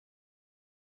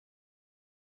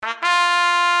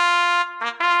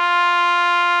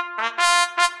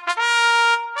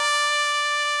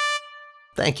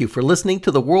thank you for listening to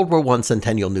the World War I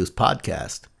Centennial News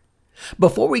Podcast.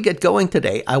 Before we get going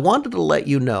today, I wanted to let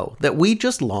you know that we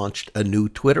just launched a new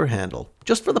Twitter handle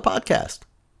just for the podcast.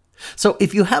 So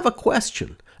if you have a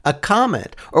question, a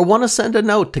comment, or want to send a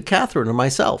note to Catherine or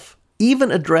myself,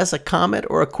 even address a comment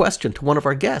or a question to one of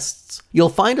our guests, you'll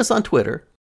find us on Twitter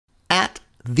at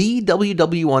the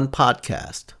WW1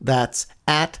 Podcast. That's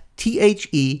at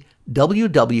THEWW1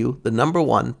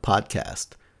 Podcast.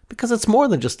 Because it's more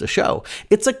than just a show.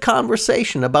 It's a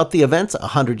conversation about the events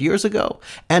 100 years ago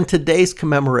and today's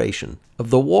commemoration of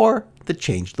the war that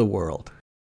changed the world.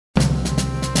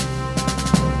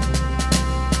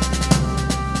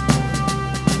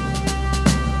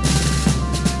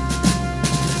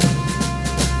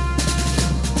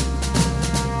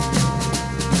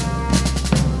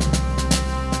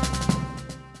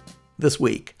 This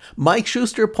week, Mike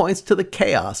Schuster points to the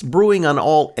chaos brewing on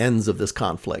all ends of this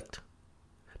conflict.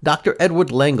 Dr.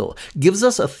 Edward Lengel gives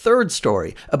us a third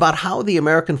story about how the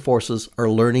American forces are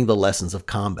learning the lessons of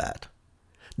combat.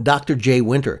 Dr. Jay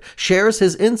Winter shares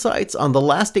his insights on the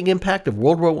lasting impact of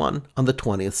World War I on the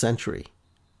 20th century.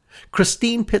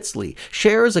 Christine Pitsley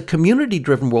shares a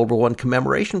community-driven World War I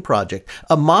commemoration project,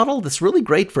 a model that's really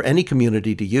great for any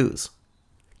community to use.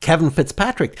 Kevin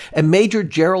Fitzpatrick and Major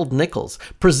Gerald Nichols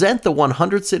present the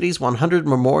 100 Cities, 100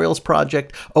 Memorials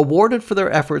project awarded for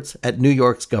their efforts at New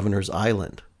York's Governor's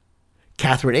Island.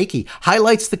 Catherine Akey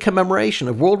highlights the commemoration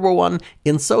of World War I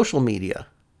in social media.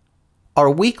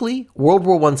 Our weekly World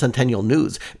War I Centennial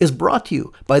News is brought to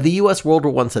you by the U.S. World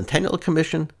War I Centennial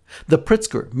Commission, the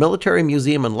Pritzker Military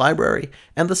Museum and Library,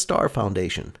 and the Starr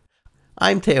Foundation.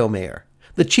 I'm Theo Mayer,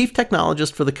 the Chief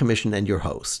Technologist for the Commission and your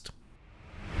host.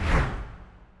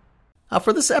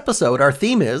 For this episode, our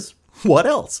theme is, what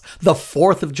else? The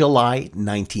 4th of July,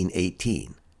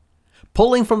 1918.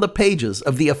 Pulling from the pages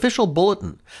of the official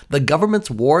bulletin, the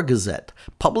government's War Gazette,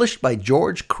 published by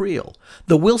George Creel,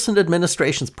 the Wilson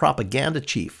administration's propaganda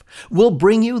chief, will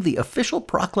bring you the official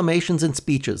proclamations and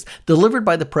speeches delivered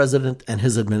by the president and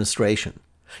his administration.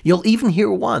 You'll even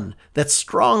hear one that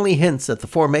strongly hints at the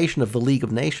formation of the League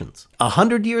of Nations,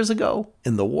 100 years ago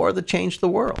in the war that changed the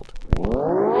world.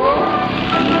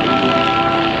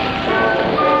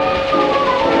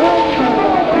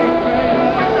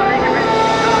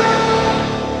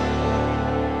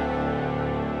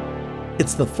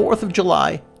 It's the 4th of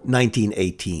July,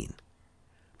 1918.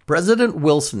 President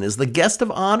Wilson is the guest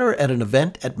of honor at an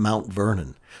event at Mount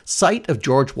Vernon, site of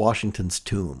George Washington's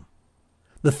tomb.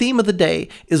 The theme of the day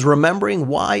is remembering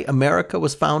why America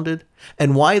was founded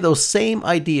and why those same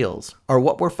ideals are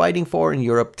what we're fighting for in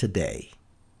Europe today.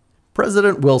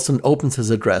 President Wilson opens his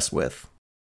address with,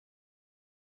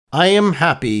 "I am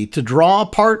happy to draw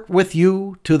apart with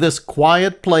you to this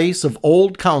quiet place of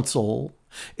old council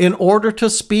in order to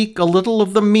speak a little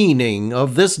of the meaning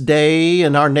of this day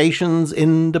in our nation's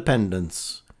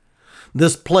independence.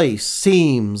 This place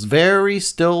seems very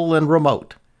still and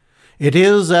remote. It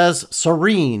is as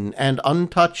serene and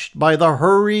untouched by the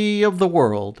hurry of the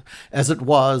world as it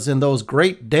was in those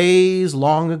great days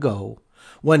long ago,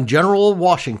 when General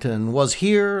Washington was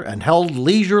here and held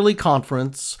leisurely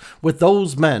conference with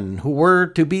those men who were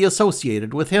to be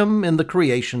associated with him in the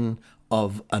creation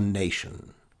of a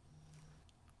nation."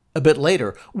 A bit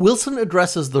later, Wilson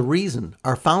addresses the reason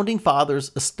our founding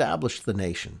fathers established the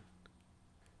nation.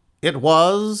 "It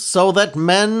was so that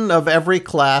men of every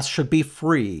class should be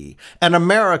free, and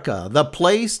America the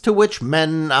place to which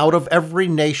men out of every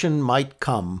nation might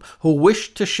come who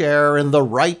wished to share in the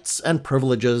rights and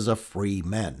privileges of free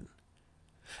men.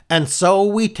 And so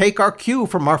we take our cue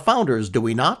from our founders, do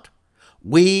we not?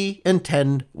 We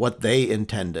intend what they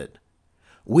intended.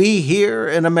 We here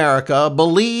in America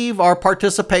believe our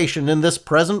participation in this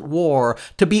present war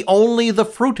to be only the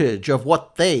fruitage of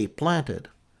what they planted.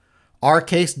 Our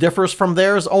case differs from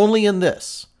theirs only in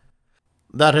this,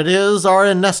 that it is our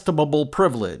inestimable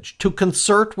privilege to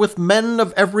concert with men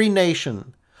of every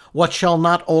nation what shall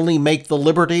not only make the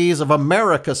liberties of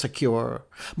America secure,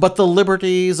 but the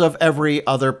liberties of every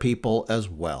other people as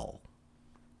well."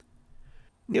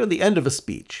 Near the end of his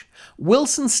speech,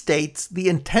 Wilson states the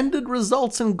intended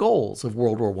results and goals of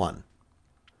World War I.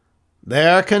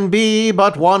 "There can be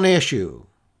but one issue.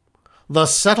 The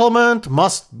settlement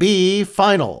must be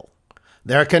final.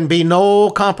 There can be no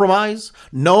compromise,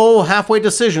 no halfway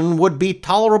decision would be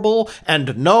tolerable,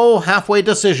 and no halfway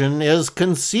decision is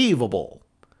conceivable.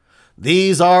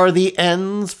 These are the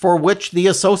ends for which the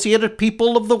associated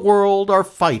people of the world are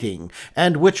fighting,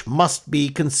 and which must be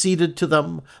conceded to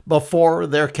them before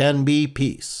there can be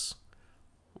peace.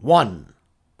 1.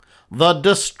 the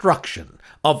destruction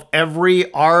of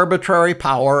every arbitrary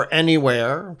power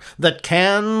anywhere that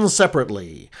can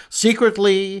separately,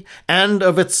 secretly, and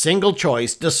of its single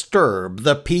choice disturb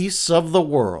the peace of the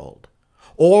world.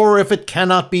 Or if it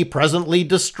cannot be presently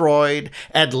destroyed,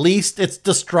 at least its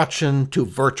destruction to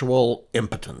virtual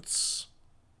impotence.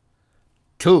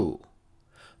 2.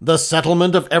 The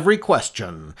settlement of every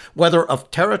question, whether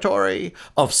of territory,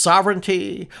 of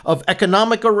sovereignty, of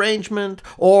economic arrangement,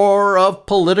 or of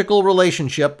political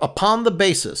relationship, upon the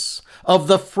basis of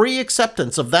the free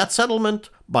acceptance of that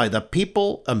settlement by the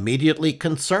people immediately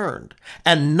concerned,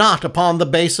 and not upon the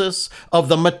basis of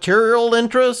the material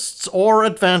interests or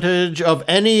advantage of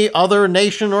any other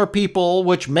nation or people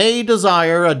which may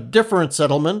desire a different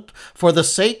settlement for the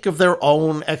sake of their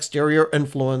own exterior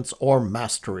influence or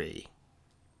mastery.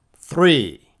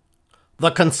 3.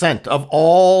 The consent of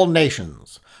all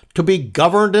nations to be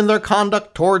governed in their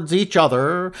conduct towards each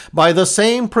other by the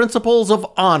same principles of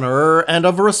honor and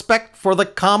of respect for the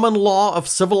common law of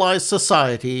civilized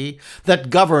society that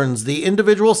governs the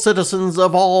individual citizens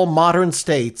of all modern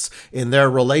states in their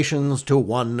relations to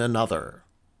one another.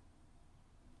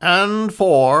 And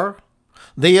 4.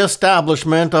 The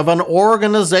establishment of an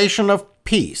organization of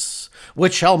peace,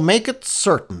 which shall make it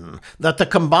certain that the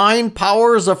combined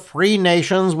powers of free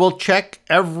nations will check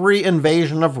every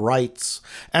invasion of rights,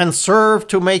 and serve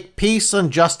to make peace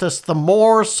and justice the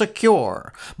more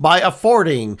secure by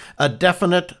affording a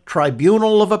definite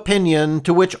tribunal of opinion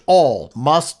to which all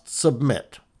must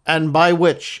submit, and by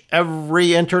which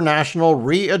every international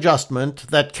readjustment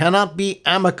that cannot be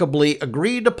amicably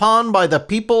agreed upon by the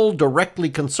people directly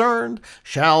concerned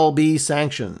shall be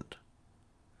sanctioned.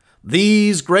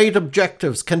 These great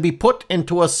objectives can be put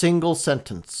into a single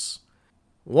sentence.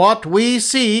 What we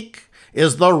seek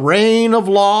is the reign of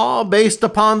law based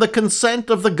upon the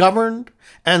consent of the governed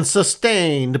and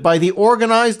sustained by the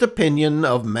organized opinion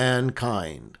of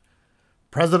mankind.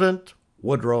 President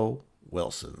Woodrow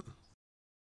Wilson.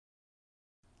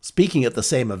 Speaking at the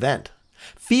same event,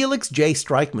 Felix J.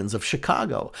 Strijkmans of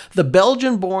Chicago, the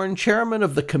Belgian-born chairman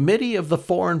of the Committee of the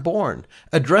Foreign-Born,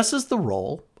 addresses the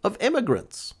role of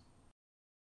immigrants.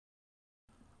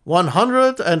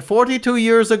 142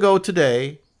 years ago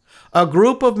today, a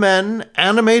group of men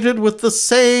animated with the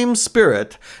same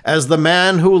spirit as the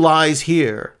man who lies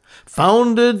here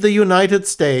founded the United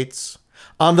States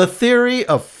on the theory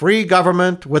of free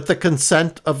government with the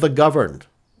consent of the governed.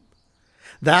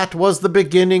 That was the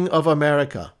beginning of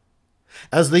America.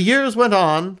 As the years went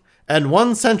on, and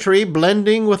one century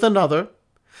blending with another,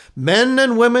 men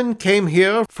and women came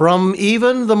here from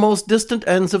even the most distant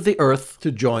ends of the earth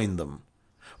to join them.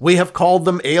 We have called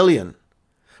them alien,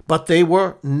 but they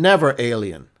were never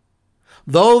alien.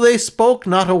 Though they spoke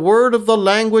not a word of the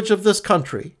language of this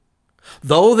country,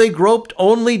 though they groped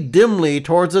only dimly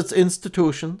towards its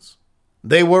institutions,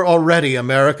 they were already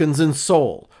Americans in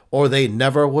soul, or they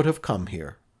never would have come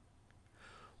here.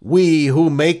 We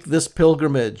who make this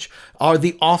pilgrimage are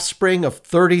the offspring of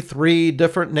 33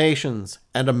 different nations,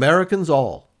 and Americans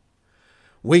all.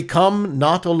 We come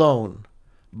not alone.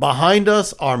 Behind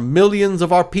us are millions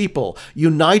of our people,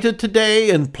 united today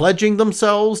in pledging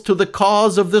themselves to the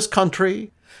cause of this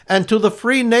country and to the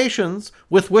free nations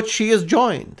with which she is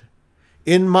joined.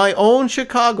 In my own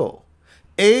Chicago,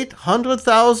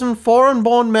 800,000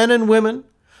 foreign-born men and women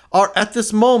are at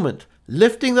this moment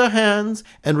lifting their hands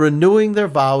and renewing their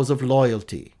vows of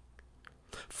loyalty.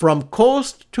 From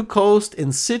coast to coast,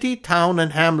 in city, town,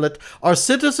 and hamlet, our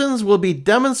citizens will be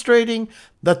demonstrating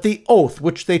that the oath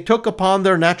which they took upon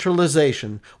their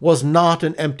naturalization was not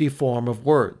an empty form of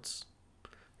words.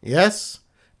 Yes,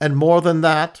 and more than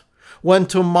that, when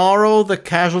tomorrow the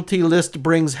casualty list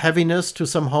brings heaviness to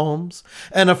some homes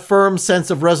and a firm sense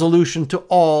of resolution to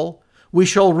all, we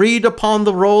shall read upon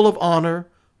the roll of honor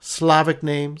Slavic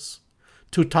names,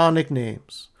 Teutonic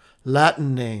names,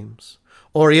 Latin names,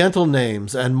 Oriental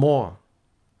names, and more.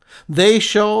 They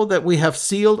show that we have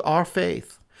sealed our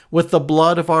faith with the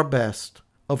blood of our best,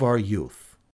 of our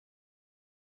youth.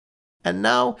 And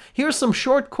now, here's some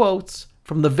short quotes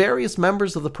from the various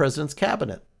members of the President's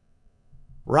Cabinet.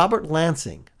 Robert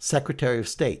Lansing, Secretary of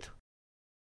State.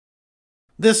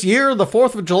 This year, the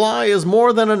 4th of July is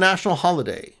more than a national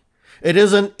holiday. It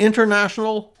is an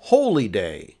international holy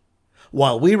day.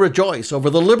 While we rejoice over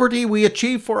the liberty we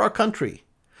achieve for our country,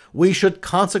 we should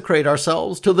consecrate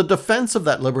ourselves to the defense of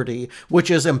that liberty,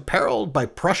 which is imperiled by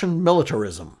Prussian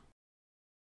militarism.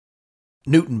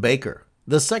 Newton Baker,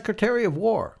 the Secretary of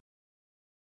War.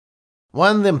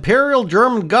 When the Imperial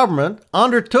German government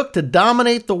undertook to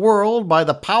dominate the world by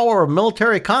the power of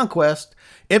military conquest,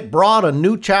 it brought a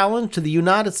new challenge to the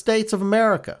United States of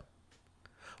America.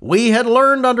 We had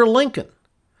learned under Lincoln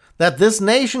that this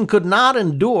nation could not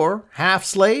endure half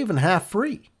slave and half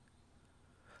free.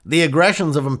 The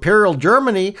aggressions of Imperial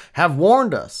Germany have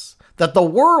warned us that the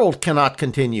world cannot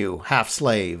continue half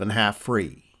slave and half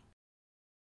free.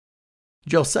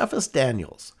 Josephus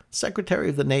Daniels, Secretary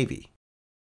of the Navy.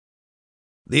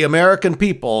 The American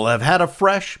people have had a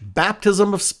fresh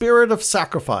baptism of spirit of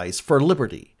sacrifice for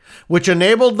liberty, which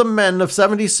enabled the men of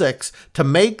 '76 to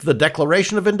make the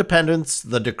Declaration of Independence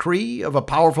the decree of a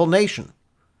powerful nation.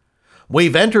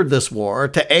 We've entered this war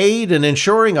to aid in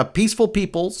ensuring a peaceful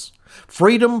people's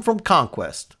freedom from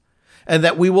conquest, and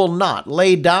that we will not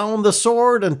lay down the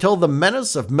sword until the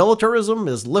menace of militarism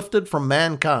is lifted from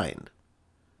mankind.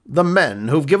 The men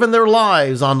who've given their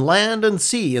lives on land and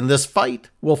sea in this fight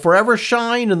will forever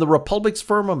shine in the Republic's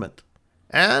firmament,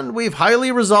 and we've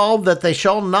highly resolved that they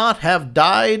shall not have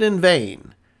died in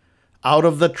vain. Out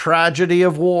of the tragedy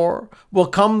of war will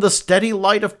come the steady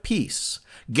light of peace,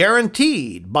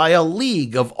 guaranteed by a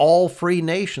league of all free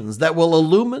nations that will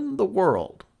illumine the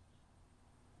world.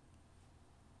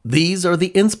 These are the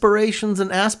inspirations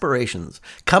and aspirations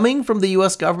coming from the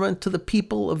U.S. government to the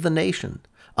people of the nation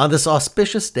on this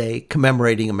auspicious day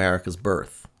commemorating America's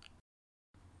birth.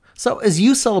 So as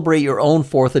you celebrate your own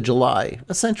 4th of July,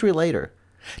 a century later,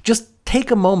 just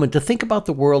take a moment to think about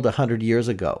the world 100 years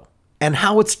ago and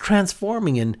how it's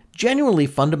transforming in genuinely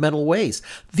fundamental ways.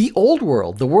 The old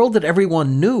world, the world that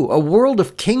everyone knew, a world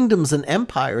of kingdoms and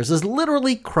empires, is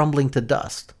literally crumbling to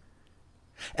dust.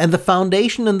 And the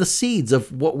foundation and the seeds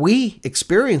of what we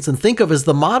experience and think of as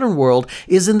the modern world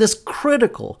is in this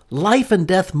critical life and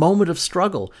death moment of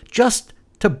struggle just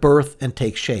to birth and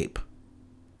take shape.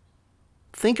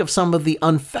 Think of some of the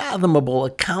unfathomable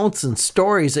accounts and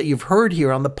stories that you've heard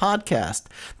here on the podcast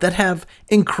that have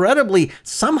incredibly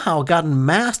somehow gotten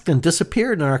masked and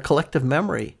disappeared in our collective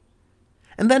memory.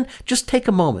 And then just take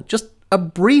a moment, just a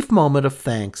brief moment of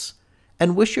thanks,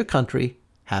 and wish your country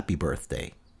happy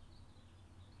birthday.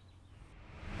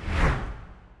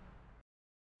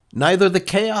 Neither the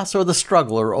chaos or the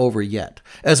struggle are over yet,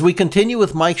 as we continue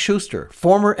with Mike Schuster,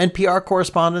 former NPR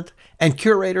correspondent and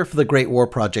curator for the Great War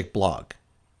Project blog.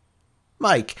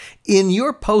 Mike, in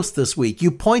your post this week,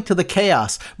 you point to the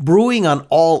chaos brewing on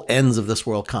all ends of this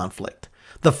world conflict.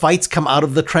 The fights come out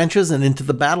of the trenches and into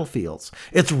the battlefields.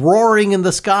 It's roaring in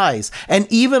the skies, and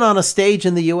even on a stage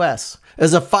in the U.S.,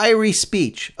 as a fiery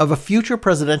speech of a future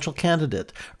presidential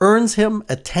candidate earns him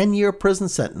a 10-year prison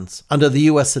sentence under the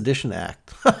U.S. Sedition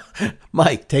Act.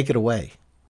 Mike, take it away.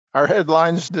 Our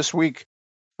headlines this week: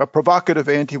 a provocative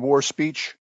anti-war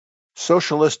speech,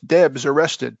 socialist Debs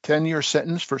arrested, 10-year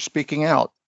sentence for speaking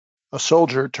out, a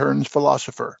soldier turns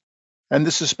philosopher. And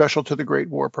this is special to the Great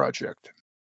War Project.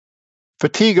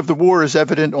 Fatigue of the war is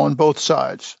evident on both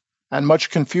sides, and much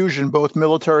confusion, both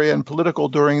military and political,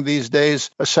 during these days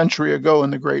a century ago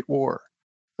in the Great War.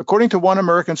 According to one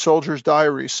American soldier's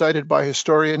diary cited by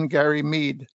historian Gary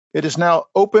Mead, it is now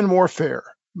open warfare,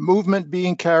 movement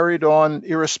being carried on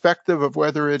irrespective of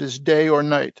whether it is day or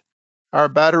night. Our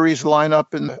batteries line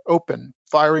up in the open,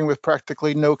 firing with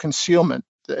practically no concealment.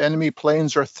 The enemy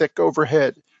planes are thick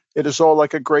overhead. It is all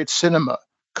like a great cinema,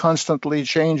 constantly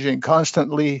changing,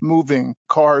 constantly moving,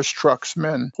 cars, trucks,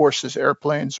 men, horses,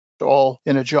 airplanes, all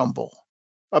in a jumble.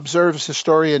 Observes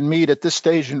historian Mead, at this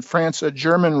stage in France, a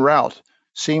German rout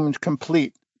seemed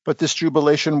complete, but this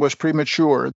jubilation was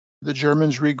premature. The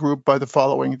Germans regrouped by the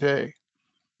following day.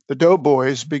 The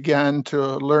doughboys began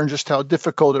to learn just how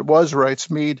difficult it was,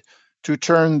 writes Mead, to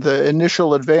turn the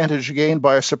initial advantage gained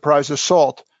by a surprise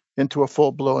assault into a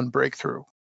full-blown breakthrough.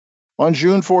 On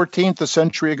June 14th, a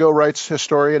century ago, writes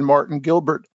historian Martin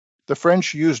Gilbert, the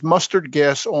French used mustard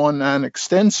gas on an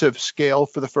extensive scale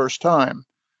for the first time.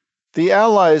 The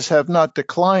Allies have not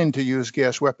declined to use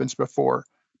gas weapons before,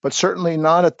 but certainly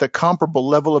not at the comparable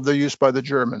level of their use by the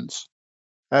Germans.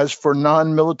 As for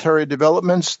non-military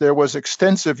developments, there was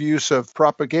extensive use of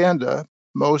propaganda,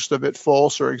 most of it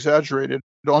false or exaggerated,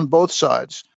 on both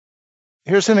sides.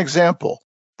 Here's an example.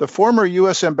 The former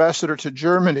U.S. ambassador to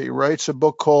Germany writes a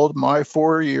book called My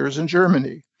 4 Years in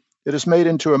Germany. It is made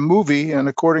into a movie, and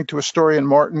according to historian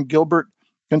Martin Gilbert,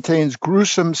 contains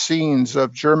gruesome scenes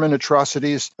of German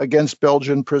atrocities against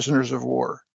Belgian prisoners of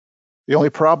war. The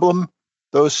only problem?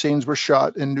 Those scenes were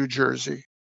shot in New Jersey.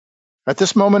 At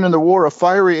this moment in the war, a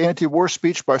fiery anti-war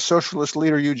speech by socialist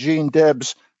leader Eugene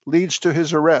Debs leads to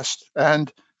his arrest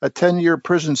and a 10-year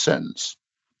prison sentence.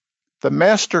 The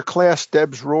master class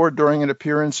Debs roared during an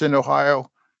appearance in Ohio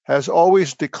has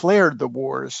always declared the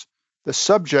wars. The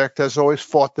subject has always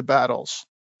fought the battles.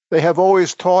 They have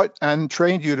always taught and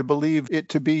trained you to believe it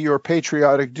to be your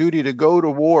patriotic duty to go to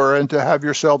war and to have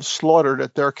yourselves slaughtered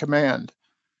at their command.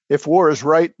 If war is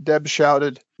right, Debs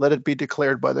shouted, let it be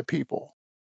declared by the people.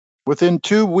 Within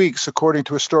 2 weeks, according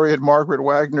to historian Margaret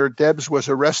Wagner, Debs was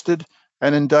arrested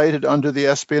and indicted under the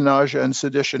Espionage and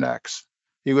Sedition Acts.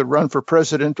 He would run for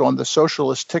president on the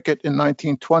socialist ticket in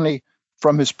 1920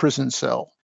 from his prison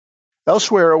cell.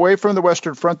 Elsewhere, away from the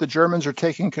Western Front, the Germans are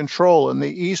taking control. In the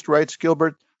east, writes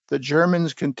Gilbert, the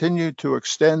Germans continue to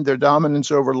extend their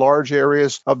dominance over large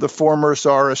areas of the former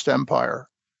Tsarist Empire.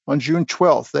 On June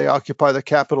 12th, they occupy the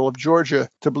capital of Georgia,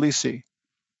 Tbilisi.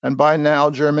 And by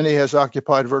now, Germany has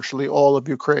occupied virtually all of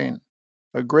Ukraine.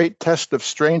 A great test of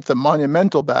strength, a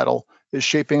monumental battle, is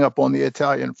shaping up on the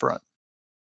Italian front.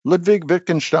 Ludwig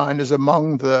Wittgenstein is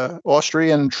among the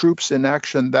Austrian troops in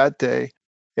action that day.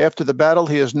 After the battle,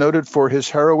 he is noted for his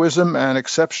heroism and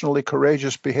exceptionally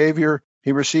courageous behavior.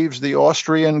 He receives the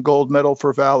Austrian Gold Medal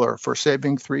for Valor for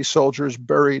saving 3 soldiers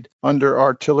buried under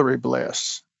artillery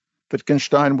blasts.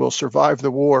 Wittgenstein will survive the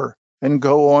war and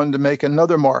go on to make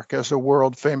another mark as a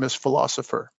world-famous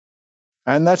philosopher.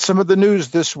 And that's some of the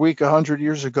news this week 100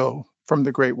 years ago from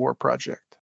the Great War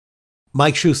Project.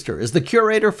 Mike Schuster is the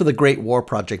curator for the Great War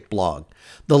Project blog.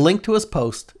 The link to his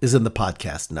post is in the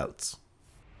podcast notes.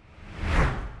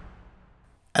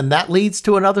 And that leads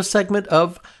to another segment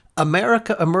of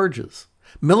America Emerges,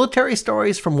 Military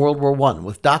Stories from World War I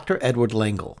with Dr. Edward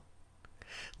Lengel.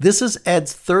 This is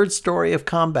Ed's third story of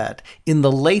combat in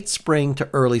the late spring to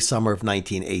early summer of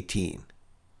 1918.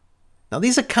 Now,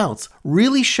 these accounts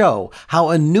really show how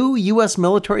a new U.S.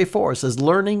 military force is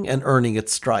learning and earning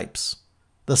its stripes.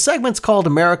 The segment's called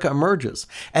America Emerges,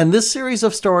 and this series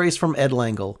of stories from Ed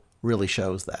Lengel really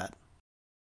shows that.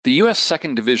 The U.S.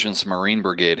 2nd Division's Marine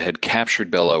Brigade had captured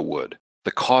Belleau Wood.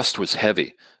 The cost was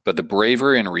heavy, but the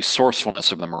bravery and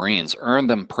resourcefulness of the Marines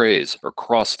earned them praise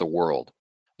across the world.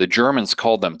 The Germans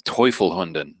called them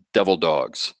Teufelhunden, devil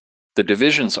dogs. The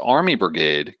division's Army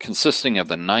Brigade, consisting of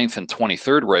the 9th and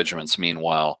 23rd Regiments,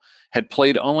 meanwhile, had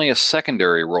played only a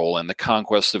secondary role in the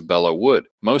conquest of Belleau Wood,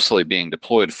 mostly being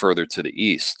deployed further to the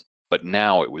east. But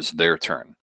now it was their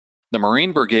turn. The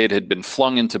Marine Brigade had been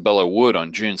flung into Belleau Wood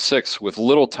on June 6 with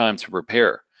little time to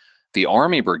prepare. The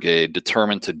Army Brigade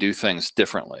determined to do things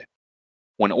differently.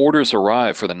 When orders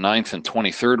arrived for the 9th and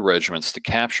 23rd Regiments to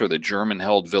capture the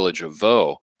German-held village of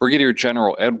Vaux, Brigadier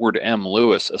General Edward M.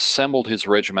 Lewis assembled his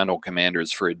regimental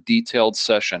commanders for a detailed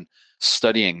session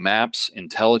studying maps,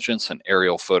 intelligence, and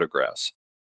aerial photographs.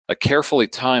 A carefully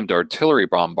timed artillery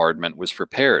bombardment was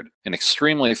prepared, and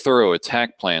extremely thorough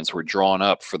attack plans were drawn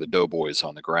up for the doughboys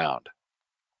on the ground.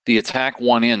 The attack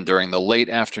won in during the late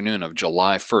afternoon of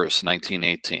July 1st,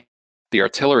 1918. The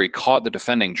artillery caught the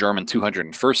defending German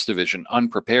 201st Division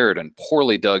unprepared and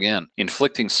poorly dug in,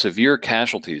 inflicting severe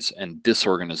casualties and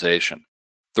disorganization.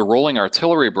 The rolling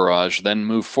artillery barrage then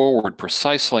moved forward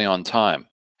precisely on time,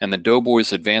 and the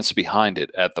doughboys advanced behind it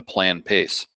at the planned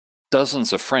pace.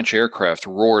 Dozens of French aircraft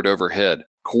roared overhead,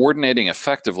 coordinating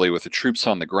effectively with the troops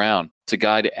on the ground to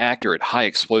guide accurate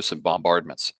high-explosive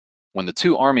bombardments. When the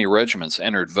 2 Army regiments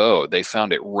entered Vaux, they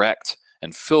found it wrecked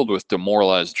and filled with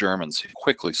demoralized Germans who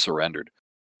quickly surrendered.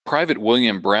 Private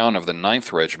William Brown of the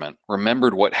 9th Regiment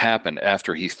remembered what happened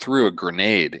after he threw a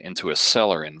grenade into a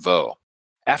cellar in Vaux.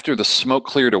 After the smoke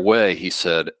cleared away, he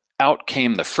said, out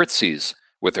came the Fritzies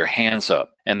with their hands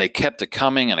up, and they kept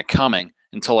a-coming and a-coming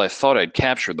until I thought I'd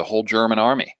captured the whole German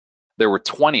army. There were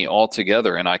 20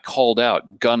 altogether, and I called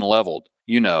out, gun leveled,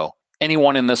 you know,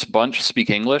 anyone in this bunch speak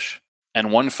English?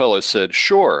 And one fellow said,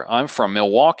 sure, I'm from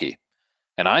Milwaukee.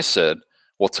 And I said,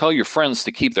 well, tell your friends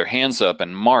to keep their hands up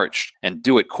and march, and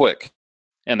do it quick.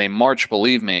 And they marched,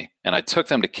 believe me, and I took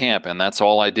them to camp, and that's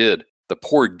all I did. The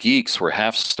poor geeks were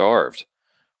half starved.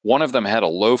 One of them had a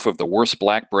loaf of the worst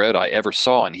black bread I ever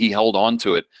saw, and he held on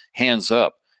to it, hands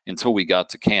up, until we got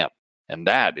to camp. And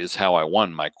that is how I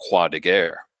won my Croix de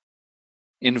Guerre.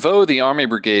 In Vaux, the Army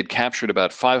Brigade captured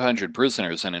about 500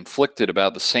 prisoners and inflicted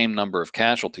about the same number of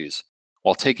casualties,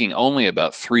 while taking only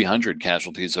about 300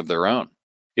 casualties of their own.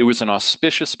 It was an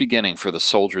auspicious beginning for the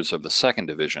soldiers of the 2nd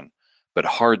Division, but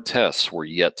hard tests were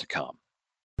yet to come.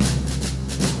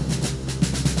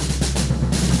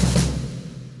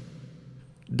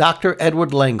 Dr.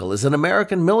 Edward Lengel is an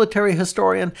American military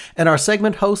historian and our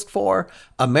segment host for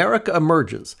America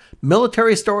Emerges,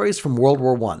 Military Stories from World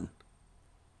War I.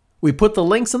 We put the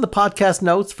links in the podcast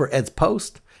notes for Ed's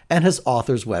post and his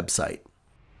author's website.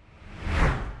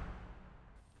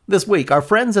 This week, our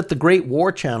friends at the Great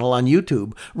War Channel on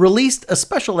YouTube released a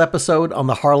special episode on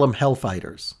the Harlem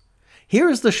Hellfighters. Here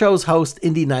is the show's host,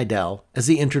 Indy Neidell, as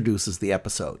he introduces the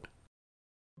episode.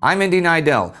 I'm Indy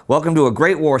Neidell. Welcome to a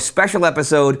Great War special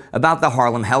episode about the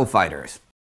Harlem Hellfighters.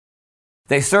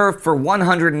 They served for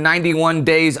 191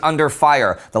 days under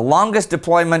fire, the longest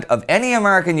deployment of any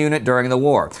American unit during the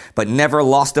war, but never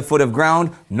lost a foot of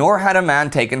ground, nor had a man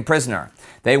taken prisoner.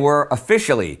 They were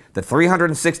officially the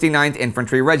 369th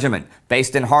Infantry Regiment,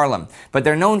 based in Haarlem, but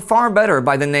they're known far better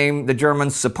by the name the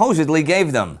Germans supposedly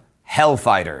gave them,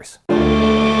 Hellfighters.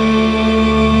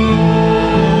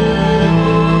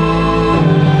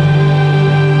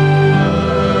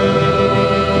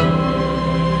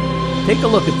 Take a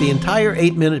look at the entire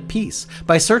 8-minute piece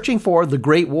by searching for The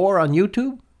Great War on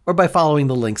YouTube or by following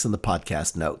the links in the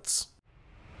podcast notes.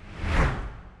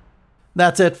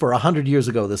 That's it for 100 years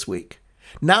ago this week.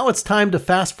 Now it's time to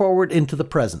fast forward into the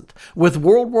present with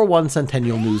World War I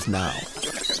Centennial News Now.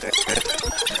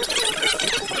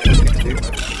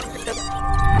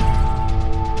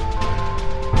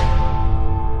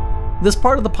 This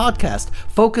part of the podcast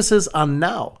focuses on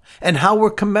now and how we're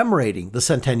commemorating the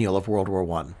centennial of World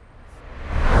War I.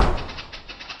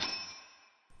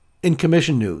 In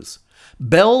Commission News,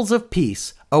 Bells of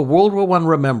Peace, a World War I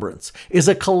remembrance, is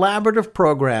a collaborative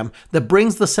program that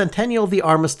brings the centennial of the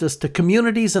armistice to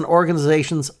communities and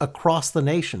organizations across the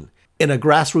nation in a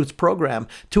grassroots program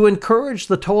to encourage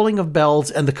the tolling of bells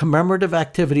and the commemorative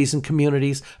activities in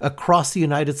communities across the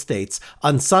United States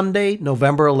on Sunday,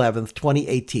 November 11th,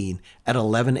 2018 at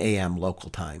 11 a.m. local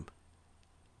time.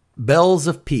 Bells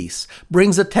of Peace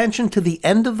brings attention to the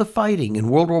end of the fighting in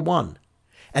World War I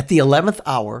at the 11th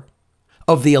hour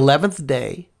of the 11th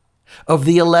day of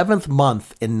the 11th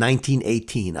month in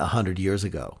 1918, 100 years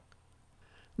ago.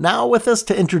 Now with us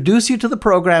to introduce you to the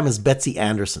program is Betsy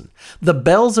Anderson, the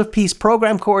Bells of Peace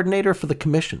program coordinator for the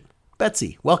Commission.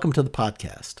 Betsy, welcome to the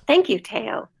podcast. Thank you,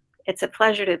 Teo. It's a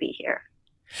pleasure to be here.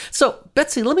 So,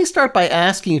 Betsy, let me start by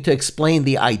asking you to explain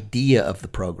the idea of the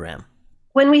program.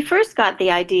 When we first got the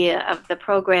idea of the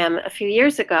program a few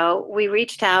years ago, we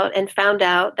reached out and found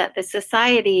out that the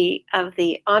Society of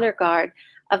the Honor Guard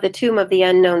of the Tomb of the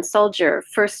Unknown Soldier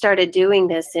first started doing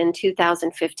this in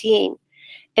 2015.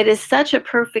 It is such a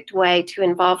perfect way to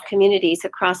involve communities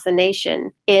across the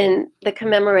nation in the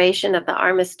commemoration of the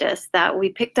armistice that we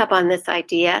picked up on this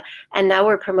idea, and now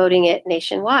we're promoting it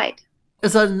nationwide.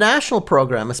 As a national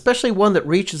program, especially one that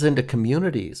reaches into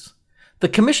communities, the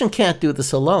Commission can't do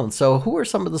this alone, so who are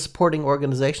some of the supporting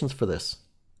organizations for this?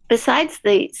 Besides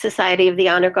the Society of the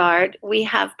Honor Guard, we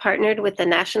have partnered with the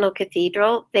National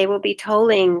Cathedral. They will be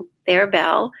tolling their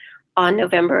bell on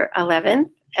November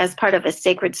 11th as part of a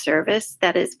sacred service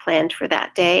that is planned for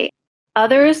that day.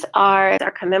 Others are our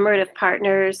commemorative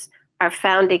partners, our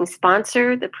founding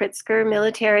sponsor, the Pritzker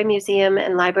Military Museum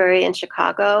and Library in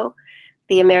Chicago,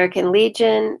 the American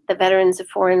Legion, the Veterans of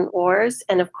Foreign Wars,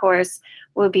 and of course,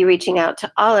 we'll be reaching out to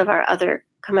all of our other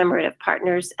commemorative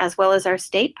partners as well as our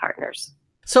state partners.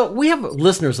 So we have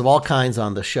listeners of all kinds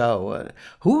on the show.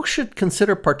 Who should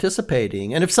consider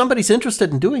participating? And if somebody's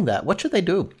interested in doing that, what should they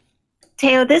do?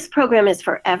 Teo, this program is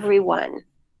for everyone.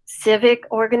 Civic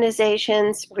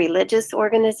organizations, religious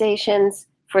organizations,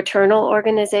 fraternal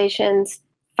organizations,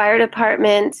 fire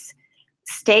departments,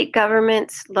 state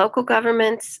governments, local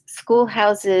governments,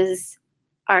 schoolhouses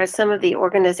are some of the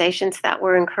organizations that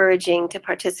we're encouraging to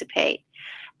participate.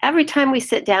 Every time we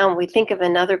sit down, we think of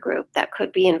another group that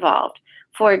could be involved.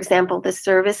 For example, the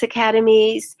service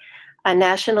academies, a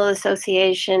National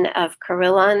Association of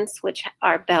Carillons, which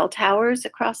are bell towers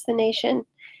across the nation.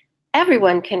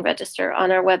 Everyone can register on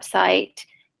our website,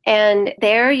 and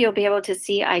there you'll be able to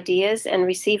see ideas and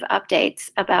receive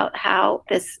updates about how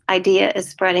this idea is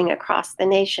spreading across the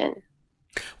nation.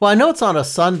 Well, I know it's on a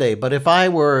Sunday, but if I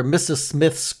were Mrs.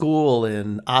 Smith's school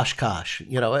in Oshkosh,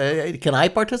 can I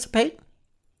participate?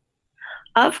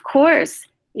 Of course.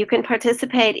 You can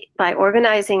participate by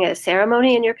organizing a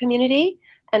ceremony in your community,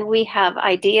 and we have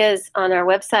ideas on our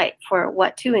website for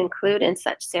what to include in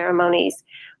such ceremonies.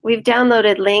 We've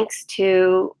downloaded links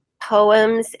to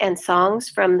poems and songs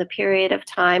from the period of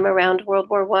time around World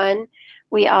War I.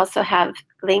 We also have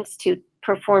links to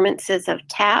performances of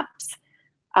taps.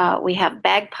 We have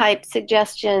bagpipe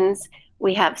suggestions.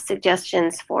 We have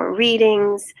suggestions for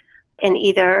readings in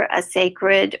either a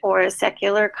sacred or a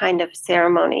secular kind of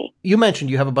ceremony. You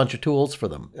mentioned you have a bunch of tools for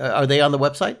them. Are they on the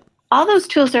website? All those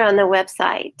tools are on the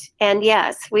website. And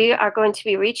yes, we are going to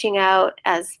be reaching out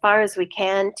as far as we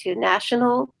can to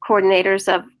national coordinators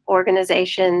of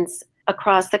organizations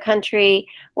across the country.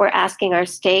 We're asking our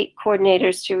state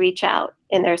coordinators to reach out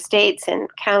in their states and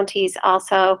counties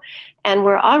also. And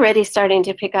we're already starting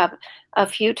to pick up a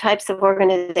few types of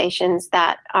organizations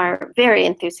that are very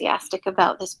enthusiastic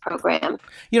about this program.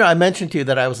 I mentioned to you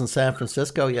that I was in San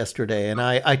Francisco yesterday, and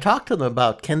I talked to them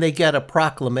about, can they get a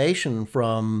proclamation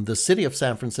from the city of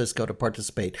San Francisco to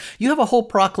participate? You have a whole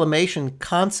proclamation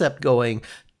concept going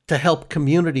to help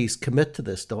communities commit to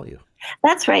this, don't you?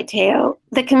 That's right, Teo.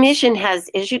 The Commission has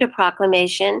issued a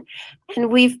proclamation,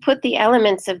 and we've put the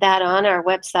elements of that on our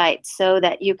website so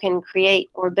that you can create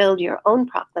or build your own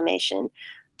proclamation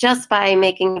just by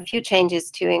making a few changes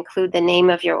to include the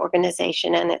name of your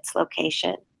organization and its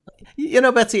location.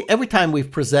 Betsy, every time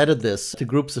we've presented this to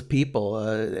groups of people,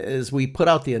 as we put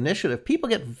out the initiative, people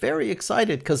get very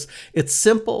excited because it's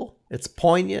simple, it's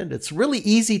poignant, it's really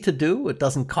easy to do. It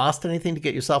doesn't cost anything to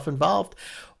get yourself involved.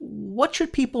 What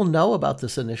should people know about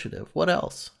this initiative? What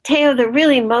else? Teo, the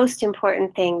really most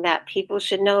important thing that people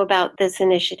should know about this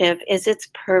initiative is its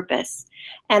purpose,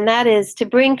 and that is to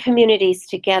bring communities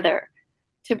together.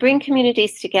 To bring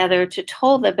communities together to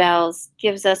toll the bells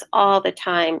gives us all the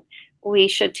time we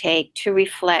should take to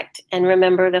reflect and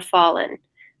remember the fallen,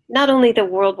 not only the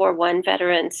World War I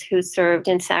veterans who served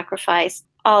and sacrificed,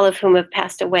 all of whom have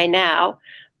passed away now,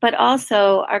 but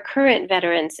also our current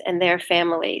veterans and their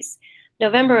families.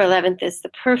 November 11th is the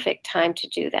perfect time to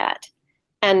do that.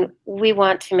 And we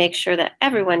want to make sure that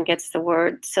everyone gets the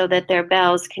word so that their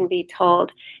bells can be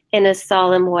tolled in a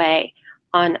solemn way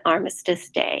on Armistice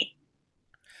Day.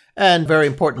 And very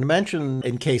important to mention,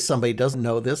 in case somebody doesn't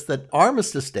know this, that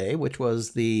Armistice Day, which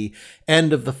was the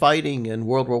end of the fighting in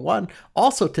World War I,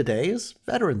 also today is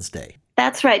Veterans Day.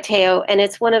 That's right, Teo. And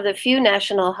it's one of the few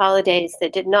national holidays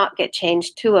that did not get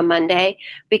changed to a Monday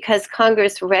because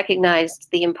Congress recognized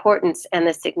the importance and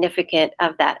the significance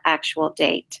of that actual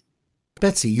date.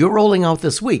 Betsy, you're rolling out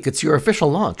this week. It's your official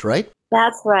launch, right?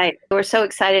 That's right. We're so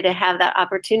excited to have that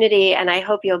opportunity, and I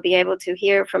hope you'll be able to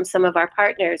hear from some of our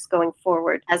partners going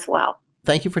forward as well.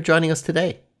 Thank you for joining us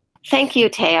today. Thank you,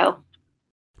 Teo.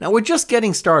 Now, we're just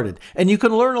getting started, and you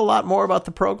can learn a lot more about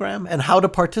the program and how to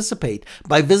participate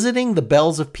by visiting the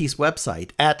Bells of Peace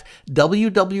website at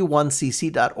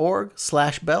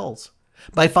ww1cc.org/bells,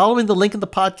 by following the link in the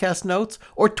podcast notes,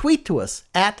 or tweet to us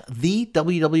at the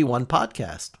WW1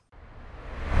 Podcast.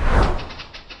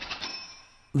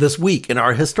 This week in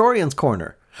our Historians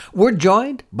Corner, we're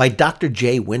joined by Dr.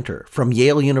 Jay Winter from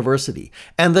Yale University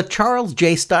and the Charles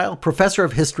J. Stile Professor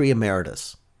of History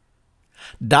Emeritus.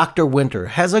 Dr. Winter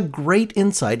has a great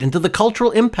insight into the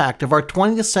cultural impact of our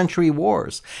 20th century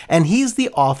wars, and he's the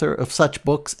author of such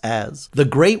books as The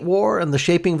Great War and the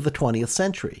Shaping of the 20th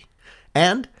Century,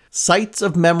 and Sites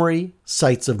of Memory,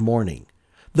 Sites of Mourning,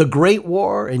 The Great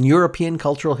War in European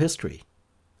Cultural History.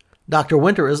 Dr.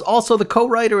 Winter is also the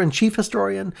co-writer and chief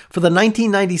historian for the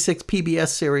 1996 PBS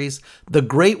series, The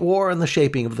Great War and the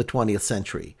Shaping of the 20th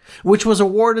Century, which was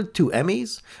awarded 2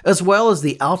 Emmys, as well as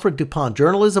the Alfred DuPont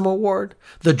Journalism Award,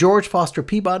 the George Foster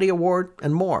Peabody Award,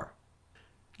 and more.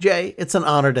 Jay, it's an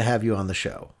honor to have you on the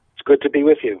show. It's good to be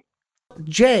with you.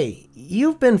 Jay,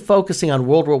 you've been focusing on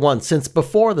World War I since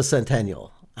before the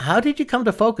centennial. How did you come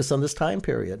to focus on this time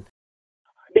period?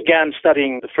 I began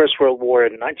studying the First World War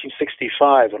in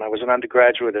 1965 when I was an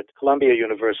undergraduate at Columbia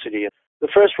University. The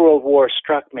First World War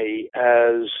struck me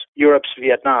as Europe's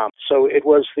Vietnam. So it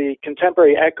was the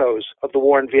contemporary echoes of the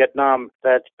war in Vietnam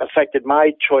that affected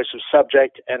my choice of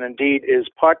subject and indeed is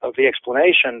part of the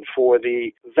explanation for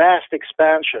the vast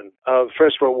expansion of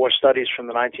First World War studies from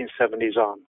the 1970s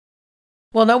on.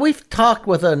 Well, now we've talked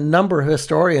with a number of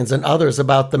historians and others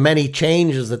about the many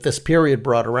changes that this period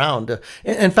brought around.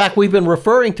 In fact, we've been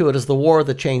referring to it as the war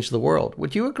that changed the world.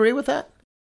 Would you agree with that?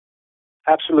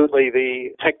 Absolutely. The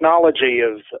technology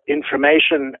of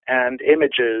information and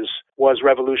images was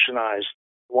revolutionized.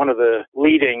 One of the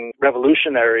leading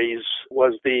revolutionaries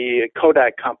was the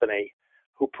Kodak company,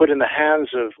 who put in the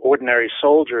hands of ordinary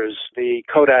soldiers the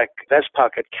Kodak vest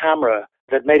pocket camera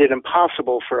that made it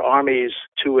impossible for armies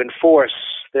to enforce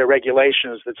their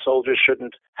regulations that soldiers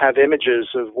shouldn't have images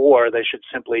of war. They should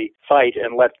simply fight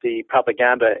and let the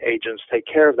propaganda agents take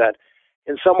care of that.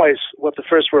 In some ways, what the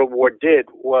First World War did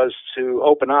was to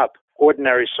open up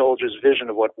ordinary soldiers' vision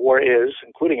of what war is,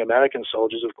 including American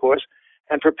soldiers, of course,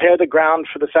 and prepare the ground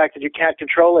for the fact that you can't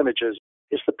control images.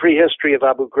 It's the prehistory of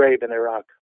Abu Ghraib in Iraq.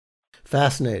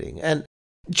 Fascinating. And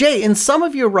Jay, in some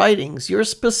of your writings, you're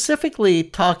specifically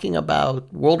talking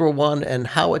about World War I and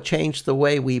how it changed the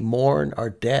way we mourn our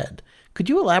dead. Could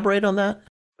you elaborate on that?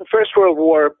 The First World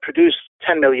War produced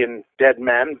 10 million dead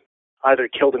men, either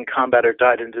killed in combat or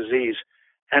died in disease.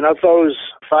 And of those,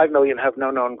 5 million have no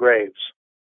known graves.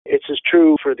 It's as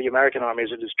true for the American Army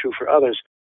as it is true for others.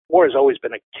 War has always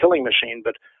been a killing machine,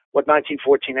 but what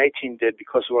 1914-18 did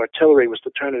because of artillery was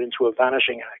to turn it into a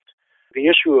vanishing act. The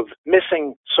issue of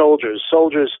missing soldiers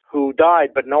who died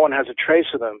but no one has a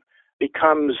trace of them,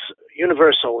 becomes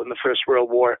universal in the First World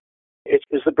War. It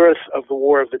is the birth of the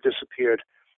war of the disappeared.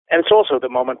 And it's also the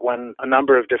moment when a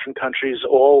number of different countries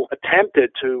all attempted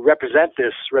to represent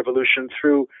this revolution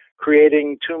through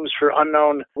creating tombs for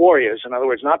unknown warriors. In other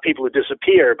words, not people who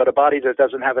disappear, but a body that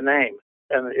doesn't have a name.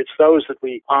 And it's those that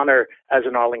we honor as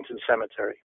an Arlington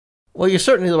Cemetery. Well, you're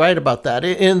certainly right about that.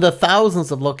 In the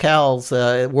thousands of locales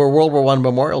where World War I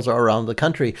memorials are around the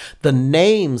country, the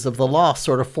names of the lost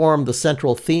sort of form the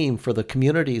central theme for the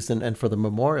communities and for the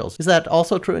memorials. Is that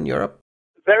also true in Europe?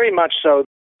 Very much so.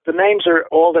 The names are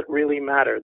all that really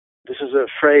matter. This is a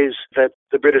phrase that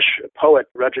the British poet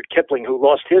Rudyard Kipling, who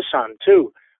lost his son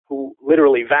too, who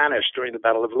literally vanished during the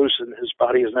Battle of Loos, and his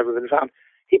body has never been found.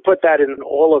 He put that in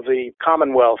all of the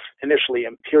Commonwealth, initially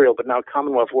Imperial, but now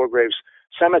Commonwealth war graves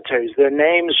cemeteries. Their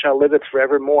names shall liveth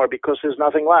forevermore because there's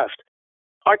nothing left.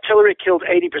 Artillery killed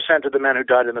 80% of the men who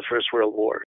died in the First World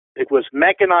War. It was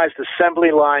mechanized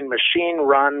assembly line, machine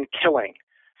run killing.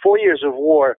 4 years of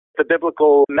war, the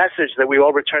biblical message that we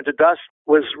all return to dust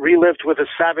was relived with a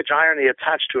savage irony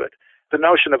attached to it. The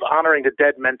notion of honoring the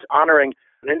dead meant honoring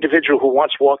an individual who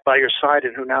once walked by your side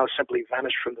and who now simply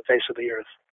vanished from the face of the earth.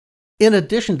 In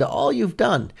addition to all you've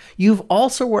done, you've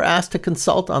also were asked to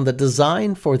consult on the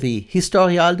design for the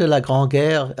Historial de la Grande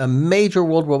Guerre, a major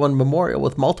World War I memorial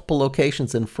with multiple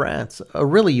locations in France, a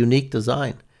really unique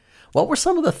design. What were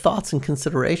some of the thoughts and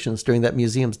considerations during that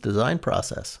museum's design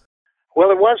process?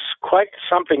 Well, it was quite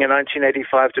something in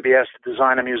 1985 to be asked to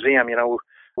design a museum. You know,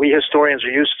 we historians are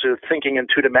used to thinking in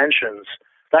two dimensions.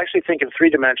 I actually think in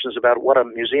three dimensions about what a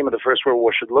museum of the First World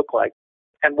War should look like.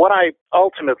 And what I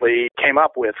ultimately came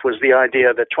up with was the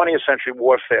idea that 20th century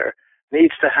warfare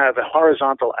needs to have a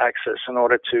horizontal axis in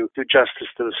order to do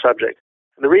justice to the subject.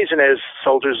 And the reason is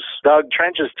soldiers dug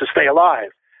trenches to stay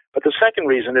alive. But the second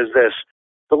reason is this.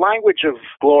 The language of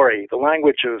glory, the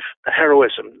language of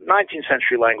heroism, 19th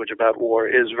century language about war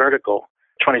is vertical.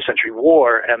 20th century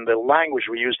war and the language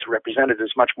we use to represent it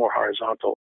is much more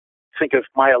horizontal. Think of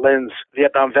Maya Lin's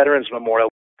Vietnam Veterans Memorial.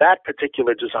 That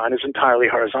particular design is entirely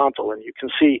horizontal, and you can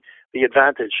see the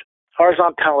advantage.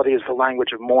 Horizontality is the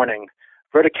language of mourning.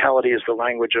 Verticality is the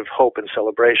language of hope and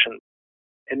celebration.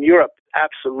 In Europe,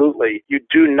 absolutely, you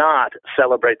do not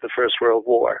celebrate the First World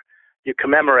War. You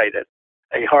commemorate it.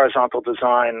 A horizontal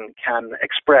design can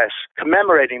express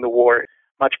commemorating the war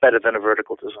much better than a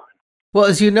vertical design. Well,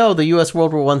 as you know, the U.S.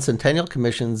 World War I Centennial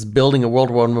Commission is building a World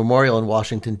War I memorial in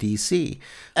Washington, D.C.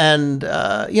 And,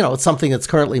 it's something that's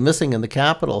currently missing in the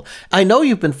Capitol. I know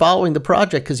you've been following the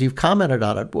project because you've commented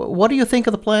on it. What do you think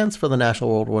of the plans for the National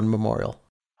World War I Memorial?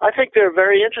 I think they're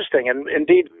very interesting. And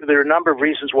indeed, there are a number of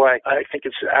reasons why I think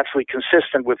it's absolutely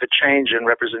consistent with the change in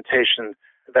representation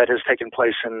that has taken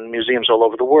place in museums all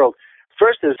over the world.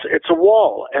 First is it's a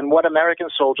wall, and what American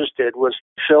soldiers did was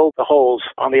fill the holes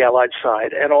on the Allied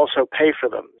side and also pay for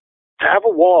them. To have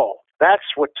a wall,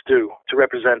 that's what to do to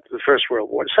represent the First World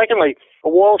War. Secondly, a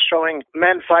wall showing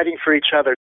men fighting for each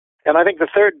other. And I think the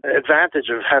third advantage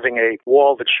of having a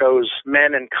wall that shows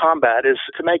men in combat is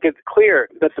to make it clear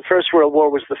that the First World War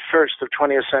was the first of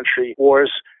 20th century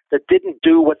wars that didn't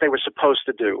do what they were supposed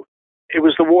to do. It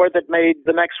was the war that made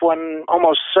the next one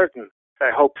almost certain. I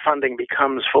hope funding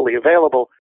becomes fully available.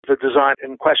 The design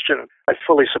in question, I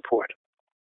fully support.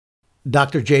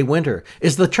 Dr. Jay Winter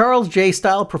is the Charles J.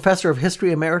 Stile Professor of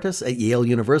History Emeritus at Yale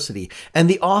University and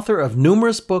the author of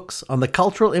numerous books on the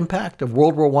cultural impact of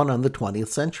World War I on the 20th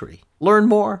century. Learn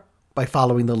more by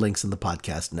following the links in the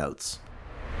podcast notes.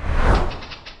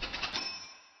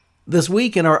 This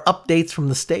week in our updates from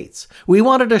the States, we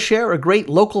wanted to share a great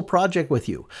local project with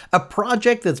you, a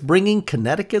project that's bringing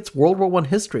Connecticut's World War I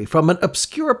history from an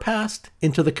obscure past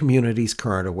into the community's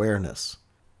current awareness.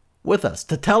 With us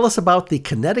to tell us about the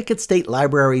Connecticut State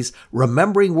Library's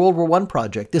Remembering World War I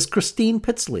project is Christine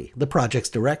Pitsley, the project's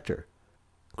director.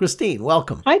 Christine,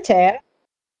 welcome. Hi, Ted.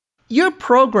 Your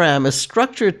program is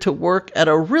structured to work at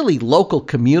a really local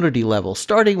community level,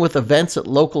 starting with events at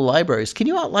local libraries. Can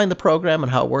you outline the program and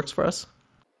how it works for us?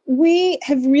 We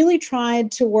have really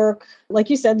tried to work, like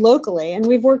you said, locally, and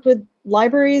we've worked with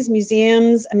libraries,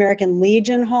 museums, American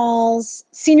Legion halls,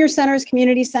 senior centers,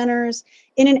 community centers,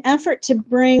 in an effort to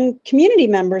bring community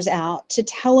members out to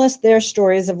tell us their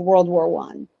stories of World War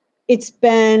I. It's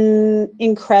been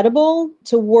incredible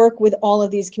to work with all of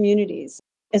these communities.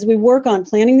 As we work on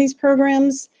planning these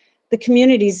programs, the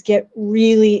communities get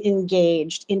really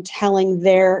engaged in telling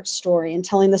their story and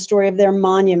telling the story of their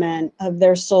monument, of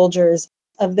their soldiers,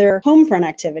 of their home front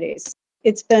activities.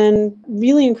 It's been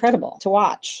really incredible to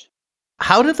watch.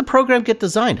 How did the program get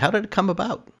designed? How did it come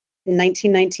about? In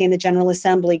 1919, the General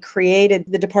Assembly created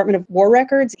the Department of War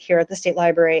Records here at the State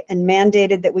Library and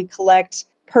mandated that we collect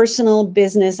personal,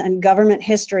 business, and government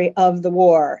history of the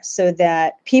war so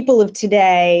that people of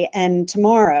today and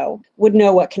tomorrow would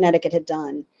know what Connecticut had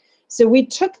done. So we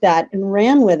took that and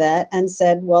ran with it and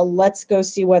said, well, let's go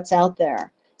see what's out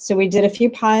there. So we did a few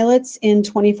pilots in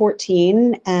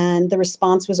 2014, and the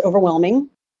response was overwhelming.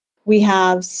 We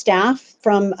have staff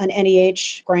from an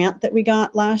NEH grant that we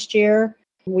got last year.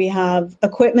 We have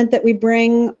equipment that we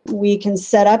bring. We can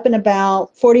set up in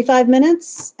about 45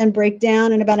 minutes and break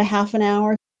down in about a half an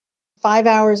hour. 5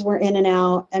 hours we're in and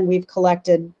out, and we've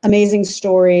collected amazing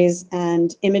stories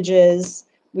and images.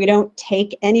 We don't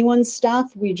take anyone's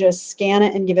stuff. We just scan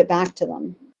it and give it back to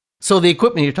them. So the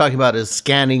equipment you're talking about is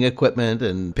scanning equipment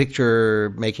and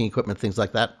picture making equipment, things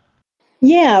like that?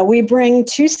 Yeah, we bring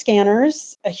 2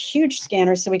 scanners, a huge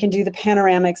scanner, so we can do the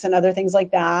panoramics and other things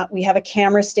like that. We have a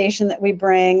camera station that we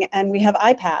bring, and we have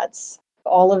iPads.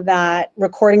 All of that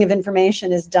recording of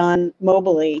information is done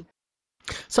mobily.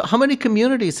 So how many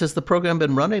communities has the program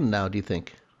been running now, do you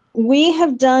think? We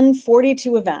have done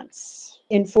 42 events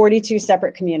in 42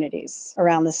 separate communities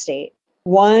around the state.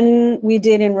 One we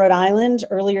did in Rhode Island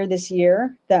earlier this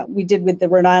year that we did with the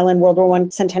Rhode Island World War I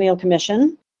Centennial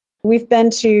Commission. We've been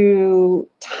to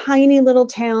tiny little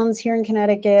towns here in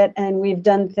Connecticut, and we've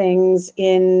done things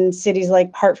in cities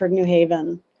like Hartford, New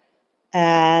Haven.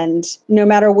 And no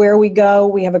matter where we go,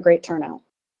 we have a great turnout.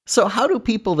 So how do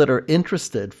people that are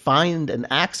interested find and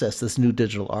access this new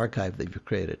digital archive that you've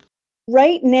created?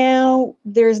 Right now,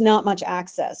 there's not much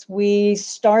access. We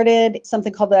started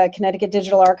something called the Connecticut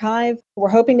Digital Archive. We're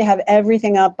hoping to have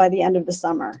everything up by the end of the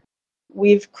summer.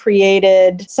 We've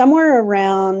created somewhere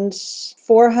around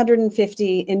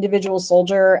 450 individual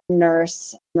soldier,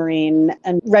 nurse, Marine,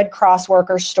 and Red Cross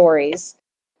worker stories.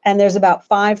 And there's about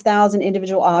 5,000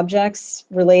 individual objects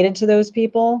related to those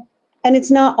people. And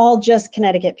it's not all just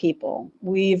Connecticut people.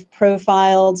 We've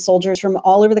profiled soldiers from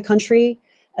all over the country,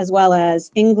 as well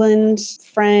as England,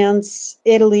 France,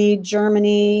 Italy,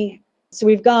 Germany. So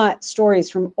we've got stories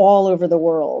from all over the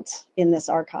world in this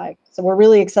archive. So we're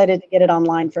really excited to get it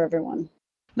online for everyone.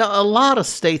 Now, a lot of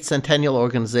state centennial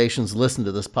organizations listen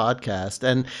to this podcast.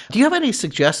 And do you have any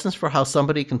suggestions for how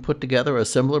somebody can put together a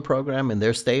similar program in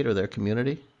their state or their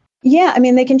community? Yeah, I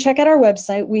mean, they can check out our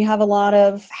website. We have a lot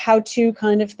of how-to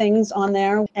kind of things on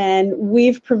there. And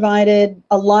we've provided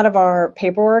a lot of our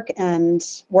paperwork and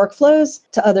workflows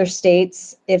to other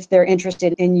states if they're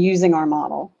interested in using our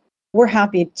model. We're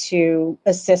happy to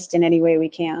assist in any way we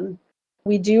can.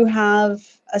 We do have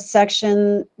a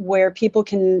section where people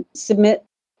can submit.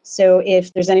 So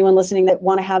if there's anyone listening that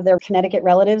want to have their Connecticut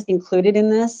relatives included in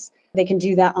this, they can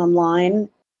do that online.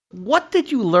 What did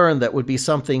you learn that would be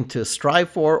something to strive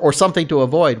for or something to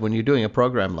avoid when you're doing a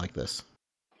program like this?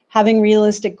 Having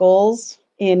realistic goals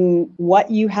in what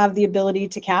you have the ability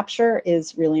to capture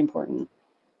is really important.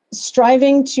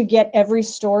 Striving to get every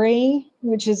story,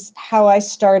 which is how I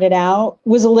started out,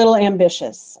 was a little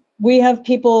ambitious. We have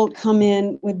people come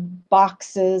in with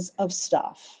boxes of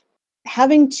stuff.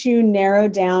 Having to narrow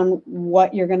down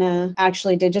what you're going to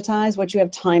actually digitize, what you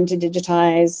have time to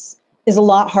digitize, is a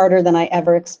lot harder than I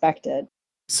ever expected.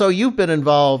 So you've been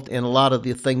involved in a lot of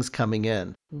the things coming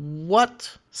in. What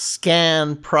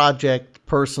scan, project,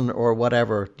 person, or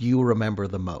whatever do you remember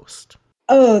the most?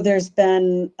 Oh, there's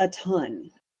been a ton.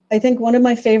 I think one of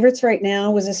my favorites right now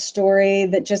was a story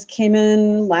that just came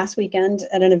in last weekend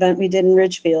at an event we did in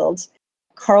Ridgefield.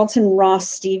 Carlton Ross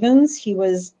Stevens, he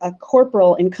was a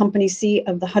corporal in Company C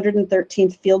of the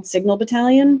 113th Field Signal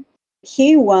Battalion.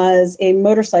 He was a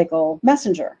motorcycle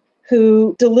messenger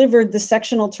who delivered the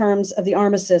sectional terms of the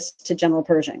armistice to General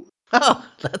Pershing. Oh,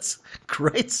 that's a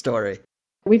great story.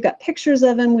 We've got pictures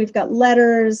of him. We've got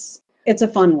letters. It's a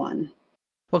fun one.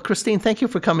 Well, Christine, thank you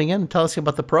for coming in and tell us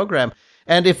about the program.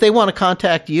 And if they want to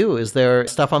contact you, is there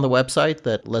stuff on the website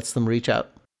that lets them reach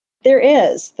out? There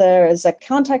is. There is a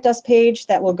contact us page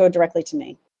that will go directly to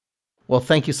me. Well,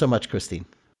 thank you so much, Christine.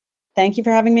 Thank you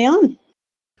for having me on.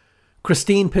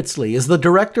 Christine Pitsley is the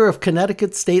director of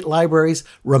Connecticut State Library's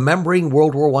Remembering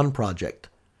World War I project.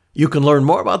 You can learn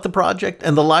more about the project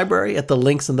and the library at the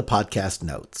links in the podcast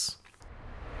notes.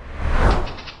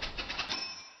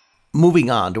 Moving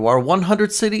on to our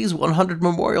 100 Cities, 100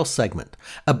 Memorials segment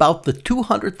about the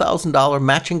 $200,000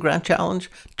 matching grant challenge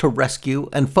to rescue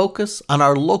and focus on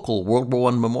our local World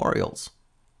War I memorials.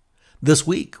 This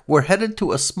week, we're headed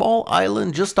to a small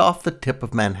island just off the tip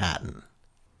of Manhattan.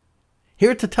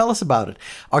 Here to tell us about it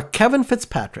are Kevin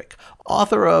Fitzpatrick,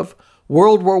 author of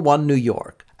World War I New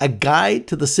York, a guide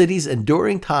to the city's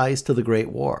enduring ties to the Great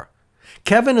War.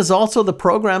 Kevin is also the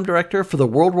program director for the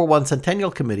World War I Centennial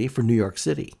Committee for New York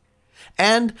City.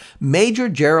 And Major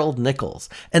Gerald Nichols,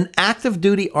 an active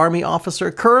duty Army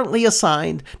officer currently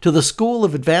assigned to the School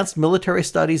of Advanced Military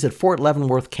Studies at Fort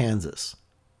Leavenworth, Kansas.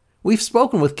 We've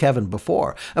spoken with Kevin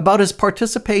before about his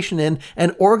participation in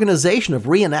and organization of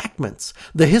reenactments,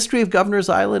 the history of Governor's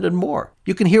Island, and more.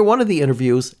 You can hear one of the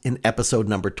interviews in episode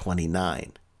number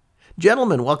 29.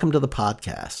 Gentlemen, welcome to the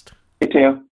podcast. Hey,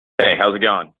 Theo. Hey, how's it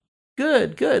going?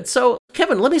 Good. So,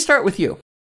 Kevin, let me start with you.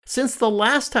 Since the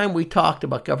last time we talked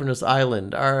about Governor's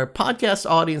Island, our podcast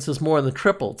audience has more than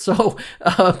tripled. So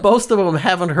most of them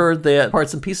haven't heard the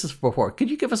parts and pieces before. Could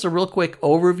you give us a real quick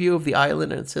overview of the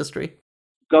island and its history?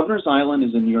 Governor's Island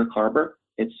is in New York Harbor.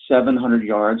 It's 700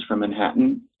 yards from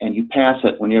Manhattan, and you pass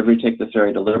it whenever you take the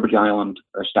ferry to Liberty Island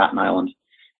or Staten Island.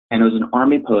 And it was an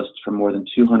Army post for more than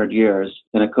 200 years,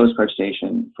 then a Coast Guard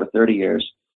station for 30 years.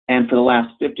 And for the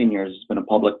last 15 years, it's been a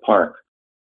public park.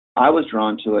 I was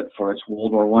drawn to it for its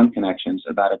World War I connections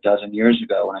about a dozen years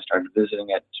ago when I started visiting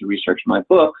it to research my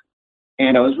book.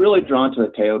 And I was really drawn to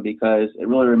it, Theo, because it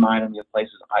really reminded me of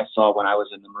places I saw when I was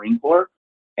in the Marine Corps.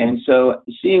 And so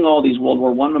seeing all these World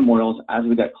War I memorials as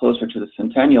we got closer to the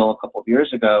centennial a couple of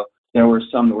years ago, there were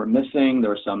some that were missing, there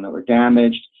were some that were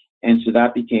damaged. And so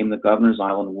that became the Governor's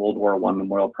Island World War I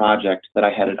Memorial Project that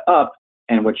I headed up,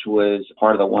 and which was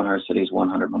part of the 100 Cities,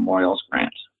 100 Memorials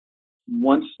grant.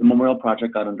 Once the memorial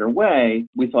project got underway,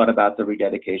 we thought about the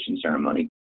rededication ceremony.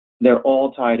 They're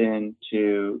all tied in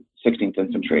to 16th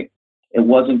Infantry. It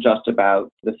wasn't just about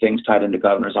the things tied into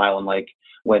Governor's Island, like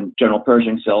when General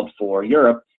Pershing sailed for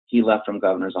Europe, he left from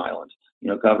Governor's Island.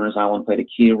 Governor's Island played a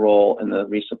key role in the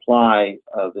resupply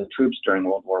of the troops during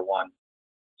World War I.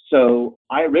 So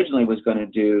I originally was going to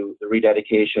do the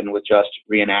rededication with just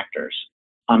reenactors.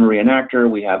 I'm a reenactor.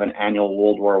 We have an annual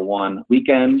World War I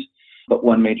weekend. But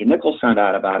when Major Nichols found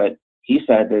out about it, he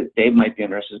said that Dave might be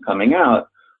interested in coming out.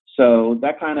 So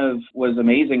that kind of was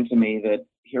amazing to me that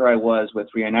here I was with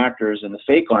reenactors in the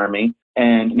fake army,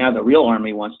 and now the real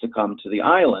army wants to come to the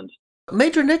island.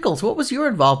 Major Nichols, what was your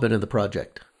involvement in the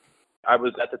project? I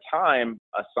was at the time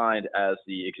assigned as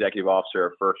the executive officer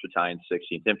of 1st Battalion,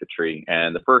 16th Infantry,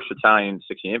 and the 1st Battalion,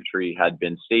 16th Infantry had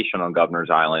been stationed on Governor's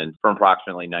Island from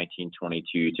approximately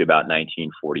 1922 to about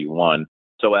 1941.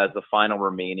 So as the final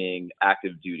remaining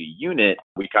active duty unit,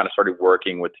 we kind of started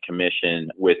working with the commission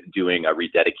with doing a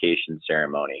rededication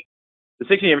ceremony. The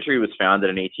 16th Infantry was founded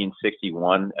in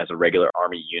 1861 as a regular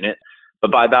Army unit, but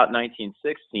by about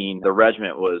 1916, the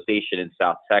regiment was stationed in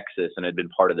South Texas and had been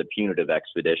part of the punitive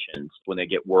expeditions when they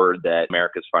get word that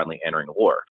America's finally entering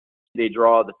war. They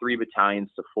draw the 3 battalions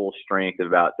to full strength of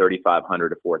about 3,500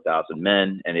 to 4,000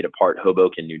 men, and they depart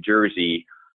Hoboken, New Jersey,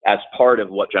 as part of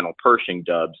what General Pershing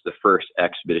dubs the 1st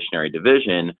Expeditionary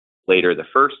Division, later the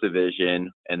 1st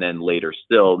Division, and then later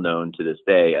still known to this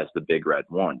day as the Big Red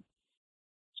One.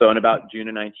 So in about June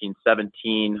of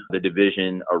 1917, the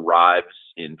division arrives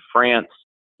in France.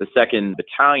 The 2nd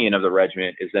Battalion of the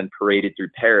regiment is then paraded through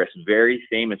Paris very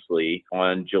famously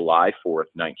on July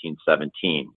 4th,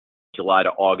 1917. July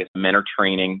to August, men are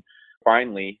training.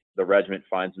 Finally, the regiment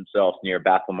finds themselves near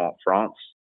Battlemont, France.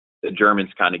 The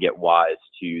Germans kind of get wise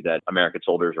to that American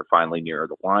soldiers are finally near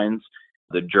the lines.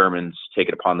 The Germans take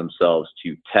it upon themselves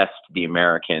to test the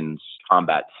Americans'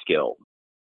 combat skill.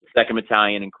 The 2nd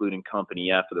Battalion, including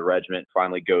Company F of the regiment,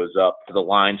 finally goes up to the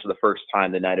lines for the first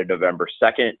time the night of November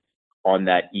 2nd. On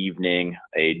that evening,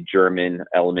 a German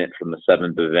element from the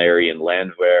 7th Bavarian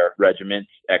Landwehr Regiment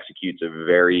executes a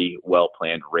very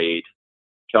well-planned raid.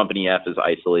 Company F is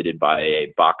isolated by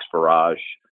a box barrage.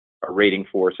 A raiding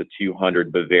force of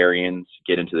 200 Bavarians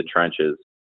get into the trenches.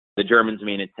 The Germans'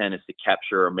 main intent is to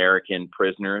capture American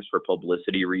prisoners for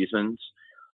publicity reasons.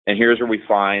 And here's where we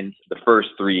find the first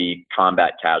 3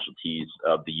 combat casualties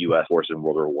of the U.S. force in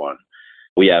World War I.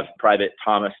 We have Private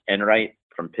Thomas Enright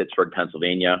from Pittsburgh,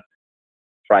 Pennsylvania,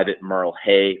 Private Merle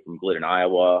Hay from Glidden,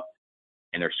 Iowa,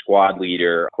 and their squad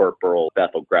leader, Corporal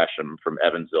Bethel Gresham from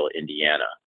Evansville, Indiana.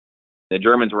 The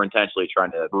Germans were intentionally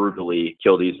trying to brutally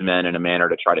kill these men in a manner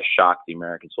to try to shock the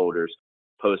American soldiers.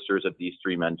 Posters of these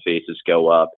 3 men's faces go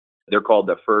up. They're called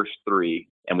the First 3,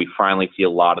 and we finally see a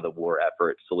lot of the war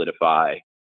effort solidify.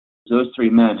 Those 3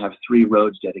 men have 3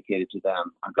 roads dedicated to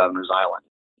them on Governor's Island.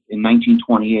 In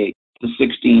 1928, the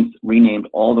 16th renamed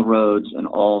all the roads and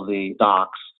all the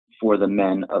docks for the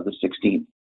men of the 16th.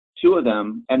 2 of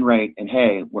them, Enright and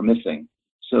Hay, were missing.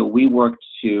 So we worked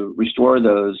to restore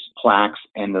those plaques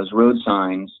and those road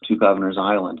signs to Governor's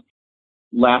Island.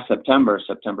 Last September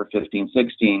 15,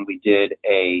 16, we did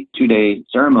a 2-day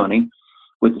ceremony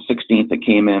with the 16th that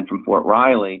came in from Fort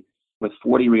Riley, with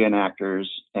 40 reenactors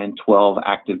and 12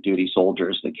 active duty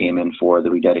soldiers that came in for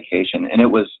the rededication. And it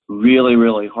was really,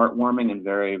 really heartwarming and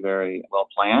very, very well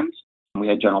planned. We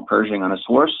had General Pershing on his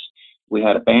horse. We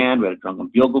had a band. We had a drum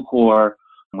and bugle corps.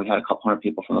 And we had a couple hundred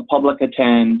people from the public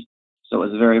attend. So it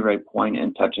was a very, very poignant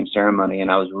and touching ceremony.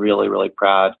 And I was really, really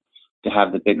proud to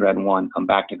have the Big Red One come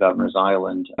back to Governor's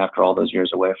Island after all those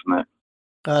years away from it.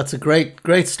 That's a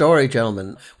great story,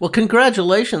 gentlemen. Well,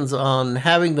 congratulations on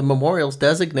having the memorials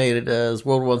designated as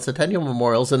World War I Centennial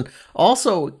Memorials. And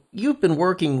also, you've been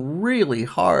working really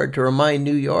hard to remind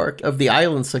New York of the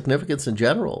island's significance in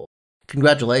general.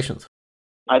 Congratulations.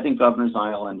 I think Governor's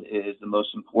Island is the most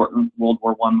important World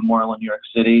War I memorial in New York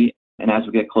City. And as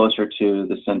we get closer to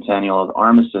the centennial of the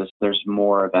armistice, there's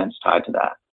more events tied to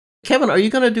that. Kevin, are you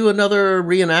going to do another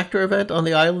reenactor event on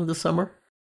the island this summer?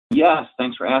 Yes,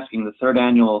 thanks for asking. The third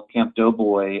annual Camp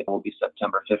Doughboy will be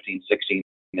September 15, 16.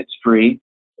 It's free.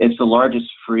 It's the largest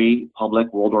free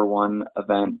public World War I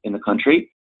event in the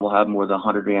country. We'll have more than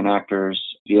 100 reenactors,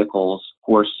 vehicles,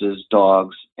 horses,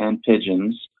 dogs, and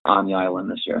pigeons on the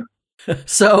island this year.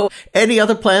 So, any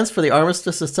other plans for the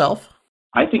armistice itself?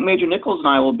 I think Major Nichols and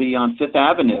I will be on Fifth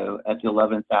Avenue at the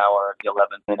 11th hour, the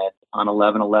 11th minute, on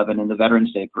 11/11 in the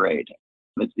Veterans Day Parade.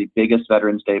 It's the biggest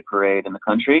Veterans Day Parade in the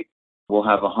country. We'll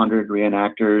have 100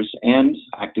 reenactors and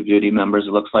active duty members,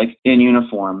 it looks like, in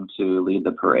uniform to lead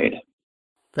the parade.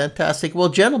 Fantastic. Well,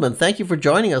 gentlemen, thank you for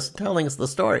joining us and telling us the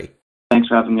story. Thanks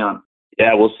for having me on.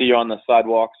 Yeah, we'll see you on the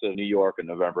sidewalks of New York on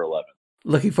November 11th.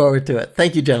 Looking forward to it.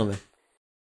 Thank you, gentlemen.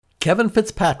 Kevin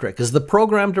Fitzpatrick is the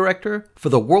program director for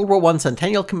the World War I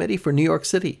Centennial Committee for New York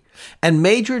City, and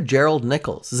Major Gerald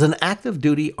Nichols is an active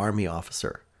duty Army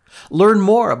officer. Learn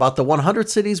more about the 100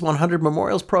 Cities, 100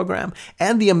 Memorials program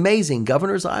and the amazing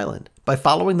Governor's Island by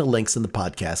following the links in the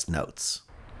podcast notes.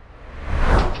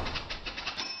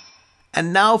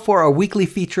 And now for our weekly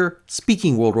feature,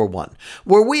 Speaking World War I,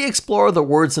 where we explore the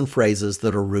words and phrases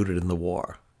that are rooted in the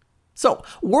war. So,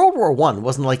 World War I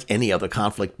wasn't like any other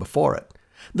conflict before it.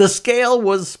 The scale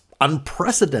was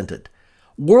unprecedented.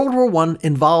 World War I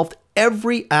involved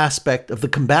every aspect of the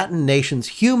combatant nation's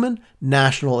human,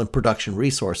 national, and production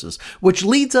resources, which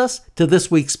leads us to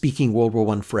this week's Speaking World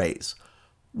War I phrase,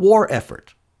 war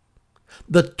effort.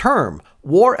 The term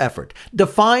war effort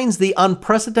defines the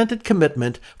unprecedented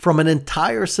commitment from an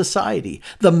entire society,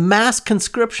 the mass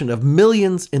conscription of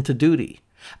millions into duty,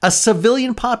 a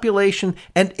civilian population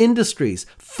and industries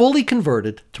fully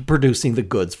converted to producing the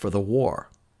goods for the war.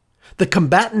 The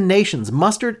combatant nations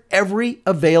mustered every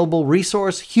available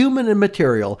resource, human and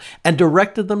material, and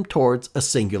directed them towards a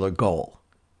singular goal.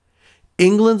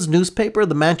 England's newspaper,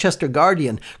 the Manchester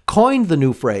Guardian, coined the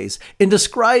new phrase in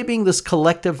describing this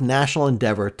collective national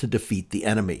endeavor to defeat the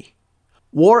enemy.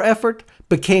 War effort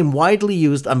became widely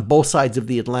used on both sides of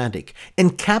the Atlantic,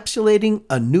 encapsulating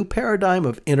a new paradigm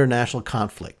of international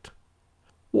conflict.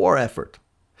 War effort,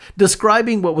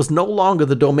 describing what was no longer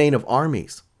the domain of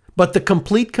armies, but the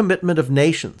complete commitment of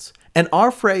nations, and our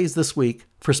phrase this week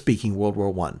for Speaking World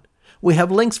War I. We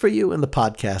have links for you in the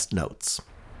podcast notes.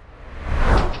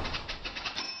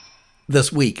 This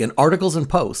week in Articles and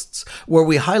Posts, where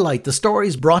we highlight the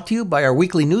stories brought to you by our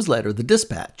weekly newsletter, The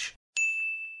Dispatch.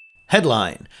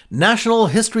 Headline: National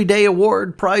History Day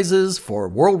Award prizes for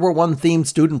World War I themed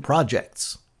student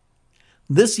projects.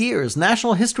 This year's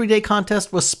National History Day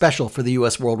contest was special for the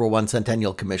U.S. World War I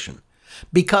Centennial Commission,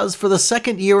 because for the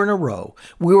second year in a row,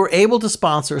 we were able to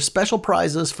sponsor special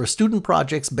prizes for student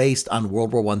projects based on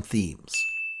World War I themes.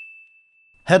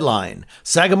 Headline: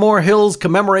 Sagamore Hills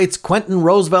commemorates Quentin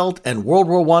Roosevelt and World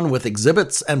War I with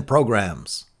exhibits and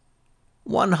programs.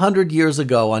 100 years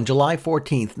ago, on July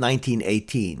 14,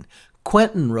 1918,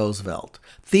 Quentin Roosevelt,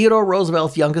 Theodore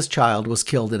Roosevelt's youngest child, was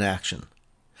killed in action.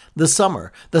 This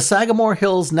summer, the Sagamore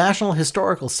Hills National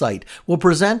Historical Site will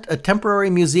present a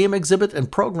temporary museum exhibit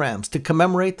and programs to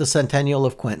commemorate the centennial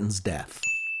of Quentin's death.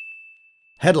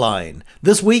 Headline: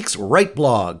 This week's Write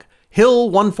Blog: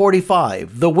 Hill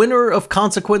 145, the winner of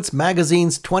Consequence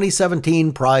Magazine's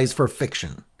 2017 Prize for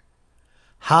Fiction.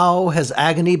 How has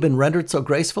agony been rendered so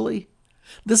gracefully?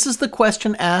 This is the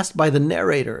question asked by the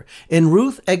narrator in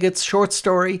Ruth Eggett's short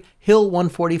story, Hill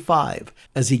 145,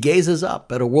 as he gazes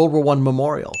up at a World War I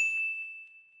memorial.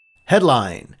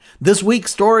 Headline: This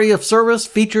week's Story of Service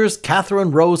features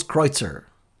Catherine Rose Kreutzer.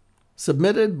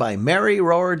 Submitted by Mary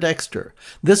Rohr Dexter,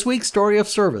 this week's Story of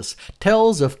Service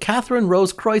tells of Catherine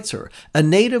Rose Kreutzer, a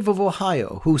native of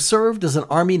Ohio who served as an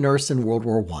Army nurse in World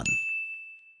War I.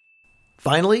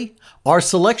 Finally, our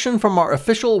selection from our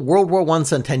official World War I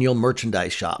Centennial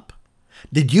merchandise shop.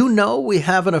 Did you know we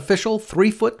have an official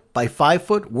 3-foot by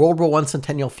 5-foot World War I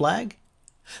Centennial flag?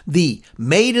 The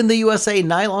Made in the USA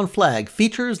nylon flag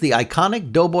features the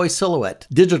iconic Doughboy silhouette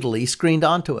digitally screened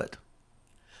onto it.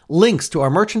 Links to our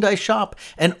merchandise shop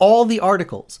and all the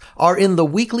articles are in the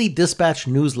weekly Dispatch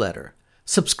newsletter.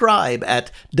 Subscribe at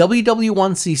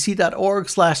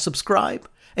ww1cc.org/subscribe,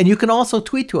 and you can also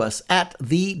tweet to us at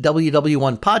the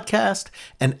WW1 Podcast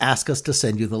and ask us to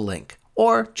send you the link,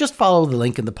 or just follow the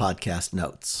link in the podcast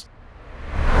notes.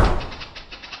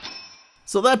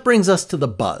 So that brings us to the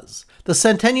buzz, the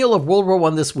centennial of World War I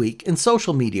this week in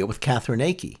social media with Catherine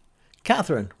Akey.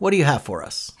 Catherine, what do you have for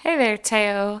us? Hey there,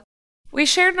 Teo. We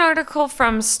shared an article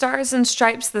from Stars and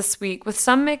Stripes this week with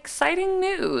some exciting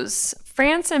news.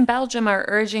 France and Belgium are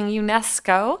urging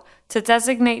UNESCO to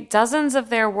designate dozens of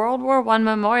their World War I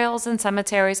memorials and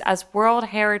cemeteries as World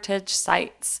Heritage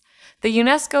Sites. The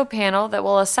UNESCO panel that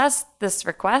will assess this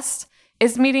request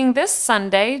is meeting this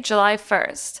Sunday, July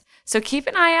 1st, so keep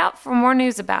an eye out for more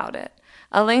news about it.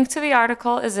 A link to the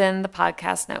article is in the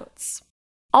podcast notes.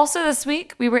 Also this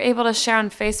week, we were able to share on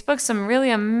Facebook some really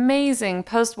amazing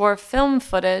post-war film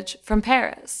footage from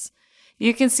Paris.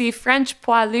 You can see French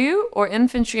poilus, or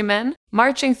infantrymen,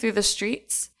 marching through the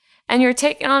streets, and you're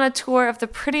taken on a tour of the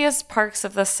prettiest parks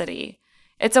of the city.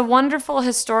 It's a wonderful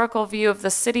historical view of the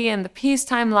city and the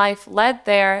peacetime life led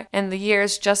there in the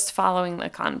years just following the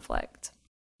conflict.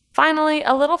 Finally,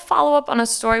 a little follow-up on a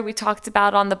story we talked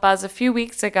about on The Buzz a few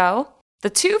weeks ago. The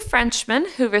two Frenchmen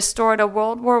who restored a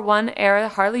World War I-era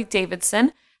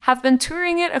Harley-Davidson have been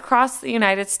touring it across the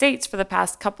United States for the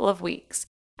past couple of weeks.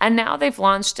 And now they've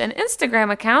launched an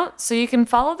Instagram account so you can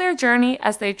follow their journey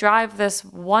as they drive this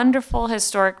wonderful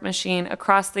historic machine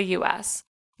across the U.S.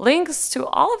 Links to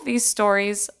all of these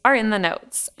stories are in the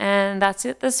notes. And that's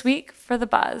it this week for The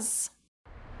Buzz.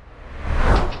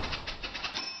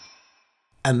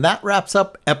 And that wraps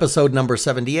up episode number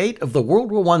 78 of the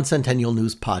World War I Centennial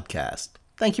News Podcast.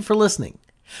 Thank you for listening.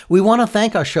 We want to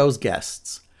thank our show's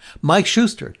guests. Mike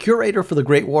Schuster, curator for the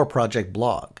Great War Project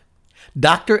blog.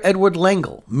 Dr. Edward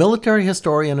Lengel, military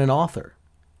historian and author.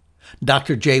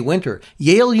 Dr. Jay Winter,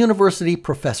 Yale University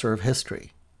professor of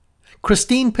history.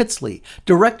 Christine Pitsley,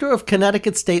 director of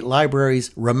Connecticut State Library's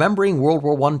Remembering World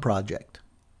War I project.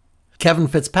 Kevin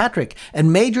Fitzpatrick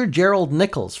and Major Gerald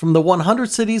Nichols from the 100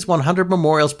 Cities, 100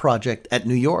 Memorials Project at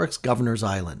New York's Governor's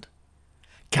Island.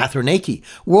 Catherine Akey,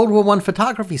 World War I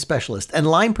photography specialist and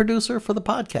line producer for the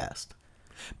podcast.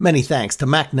 Many thanks to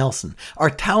Mac Nelson,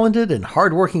 our talented and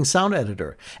hardworking sound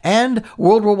editor, and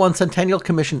World War I Centennial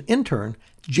Commission intern,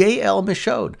 J.L.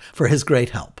 Michaud, for his great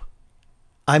help.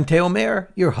 I'm Teo Mayer,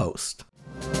 your host.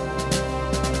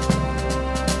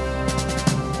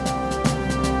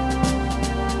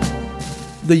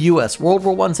 The U.S. World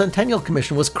War I Centennial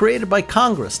Commission was created by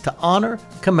Congress to honor,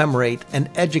 commemorate, and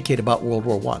educate about World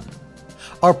War I.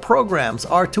 Our programs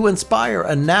are to inspire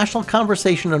a national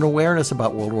conversation and awareness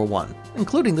about World War I,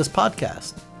 including this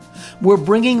podcast. We're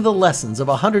bringing the lessons of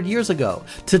 100 years ago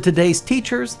to today's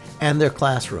teachers and their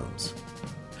classrooms.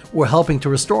 We're helping to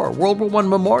restore World War I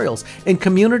memorials in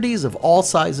communities of all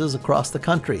sizes across the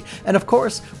country. And of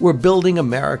course, we're building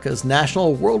America's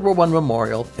National World War I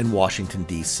Memorial in Washington,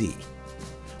 D.C.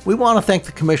 We want to thank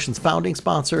the Commission's founding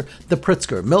sponsor, the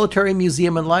Pritzker Military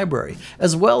Museum and Library,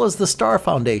 as well as the Star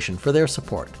Foundation for their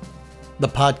support. The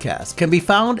podcast can be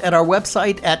found at our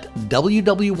website at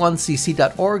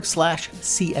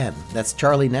ww1cc.org/cn. That's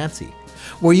Charlie Nancy,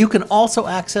 where you can also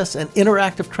access an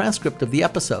interactive transcript of the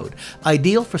episode,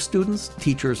 ideal for students,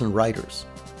 teachers, and writers.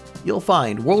 You'll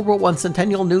find World War I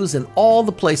Centennial News in all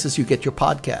the places you get your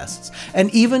podcasts, and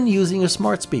even using a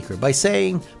smart speaker by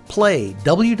saying, play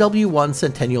WW1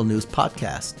 Centennial News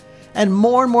Podcast. And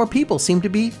more people seem to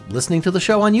be listening to the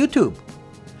show on YouTube.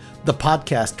 The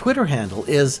podcast Twitter handle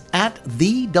is at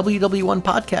the WW1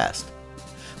 Podcast.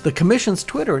 The Commission's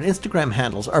Twitter and Instagram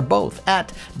handles are both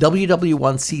at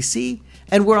WW1CC,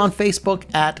 and we're on Facebook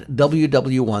at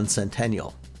WW1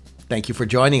 Centennial. Thank you for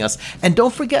joining us, and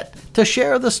don't forget to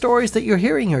share the stories that you're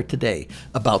hearing here today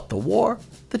about the war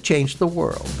that changed the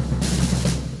world.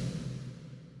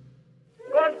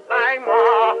 Goodbye,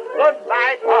 Ma.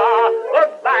 Goodbye, Pa.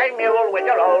 Goodbye, mule, with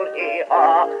your old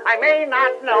hee-haw. I may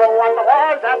not know what the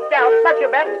wars have dealt, but you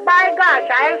bet by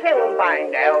gosh I'll soon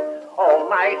find out. Oh,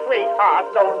 my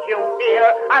sweetheart, don't you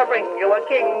fear, I'll bring you a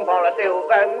king for a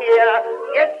souvenir.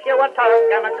 Get you a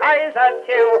Turk and a Kaiser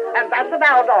too, and that's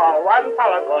about all one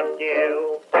fella could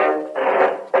do.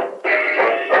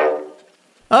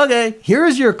 Okay,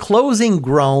 here's your closing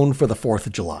groan for the 4th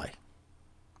of July.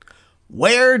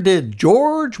 Where did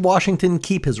George Washington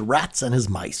keep his rats and his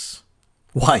mice?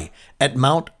 Why, at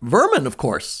Mount Vernon, of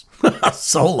course.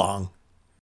 So long.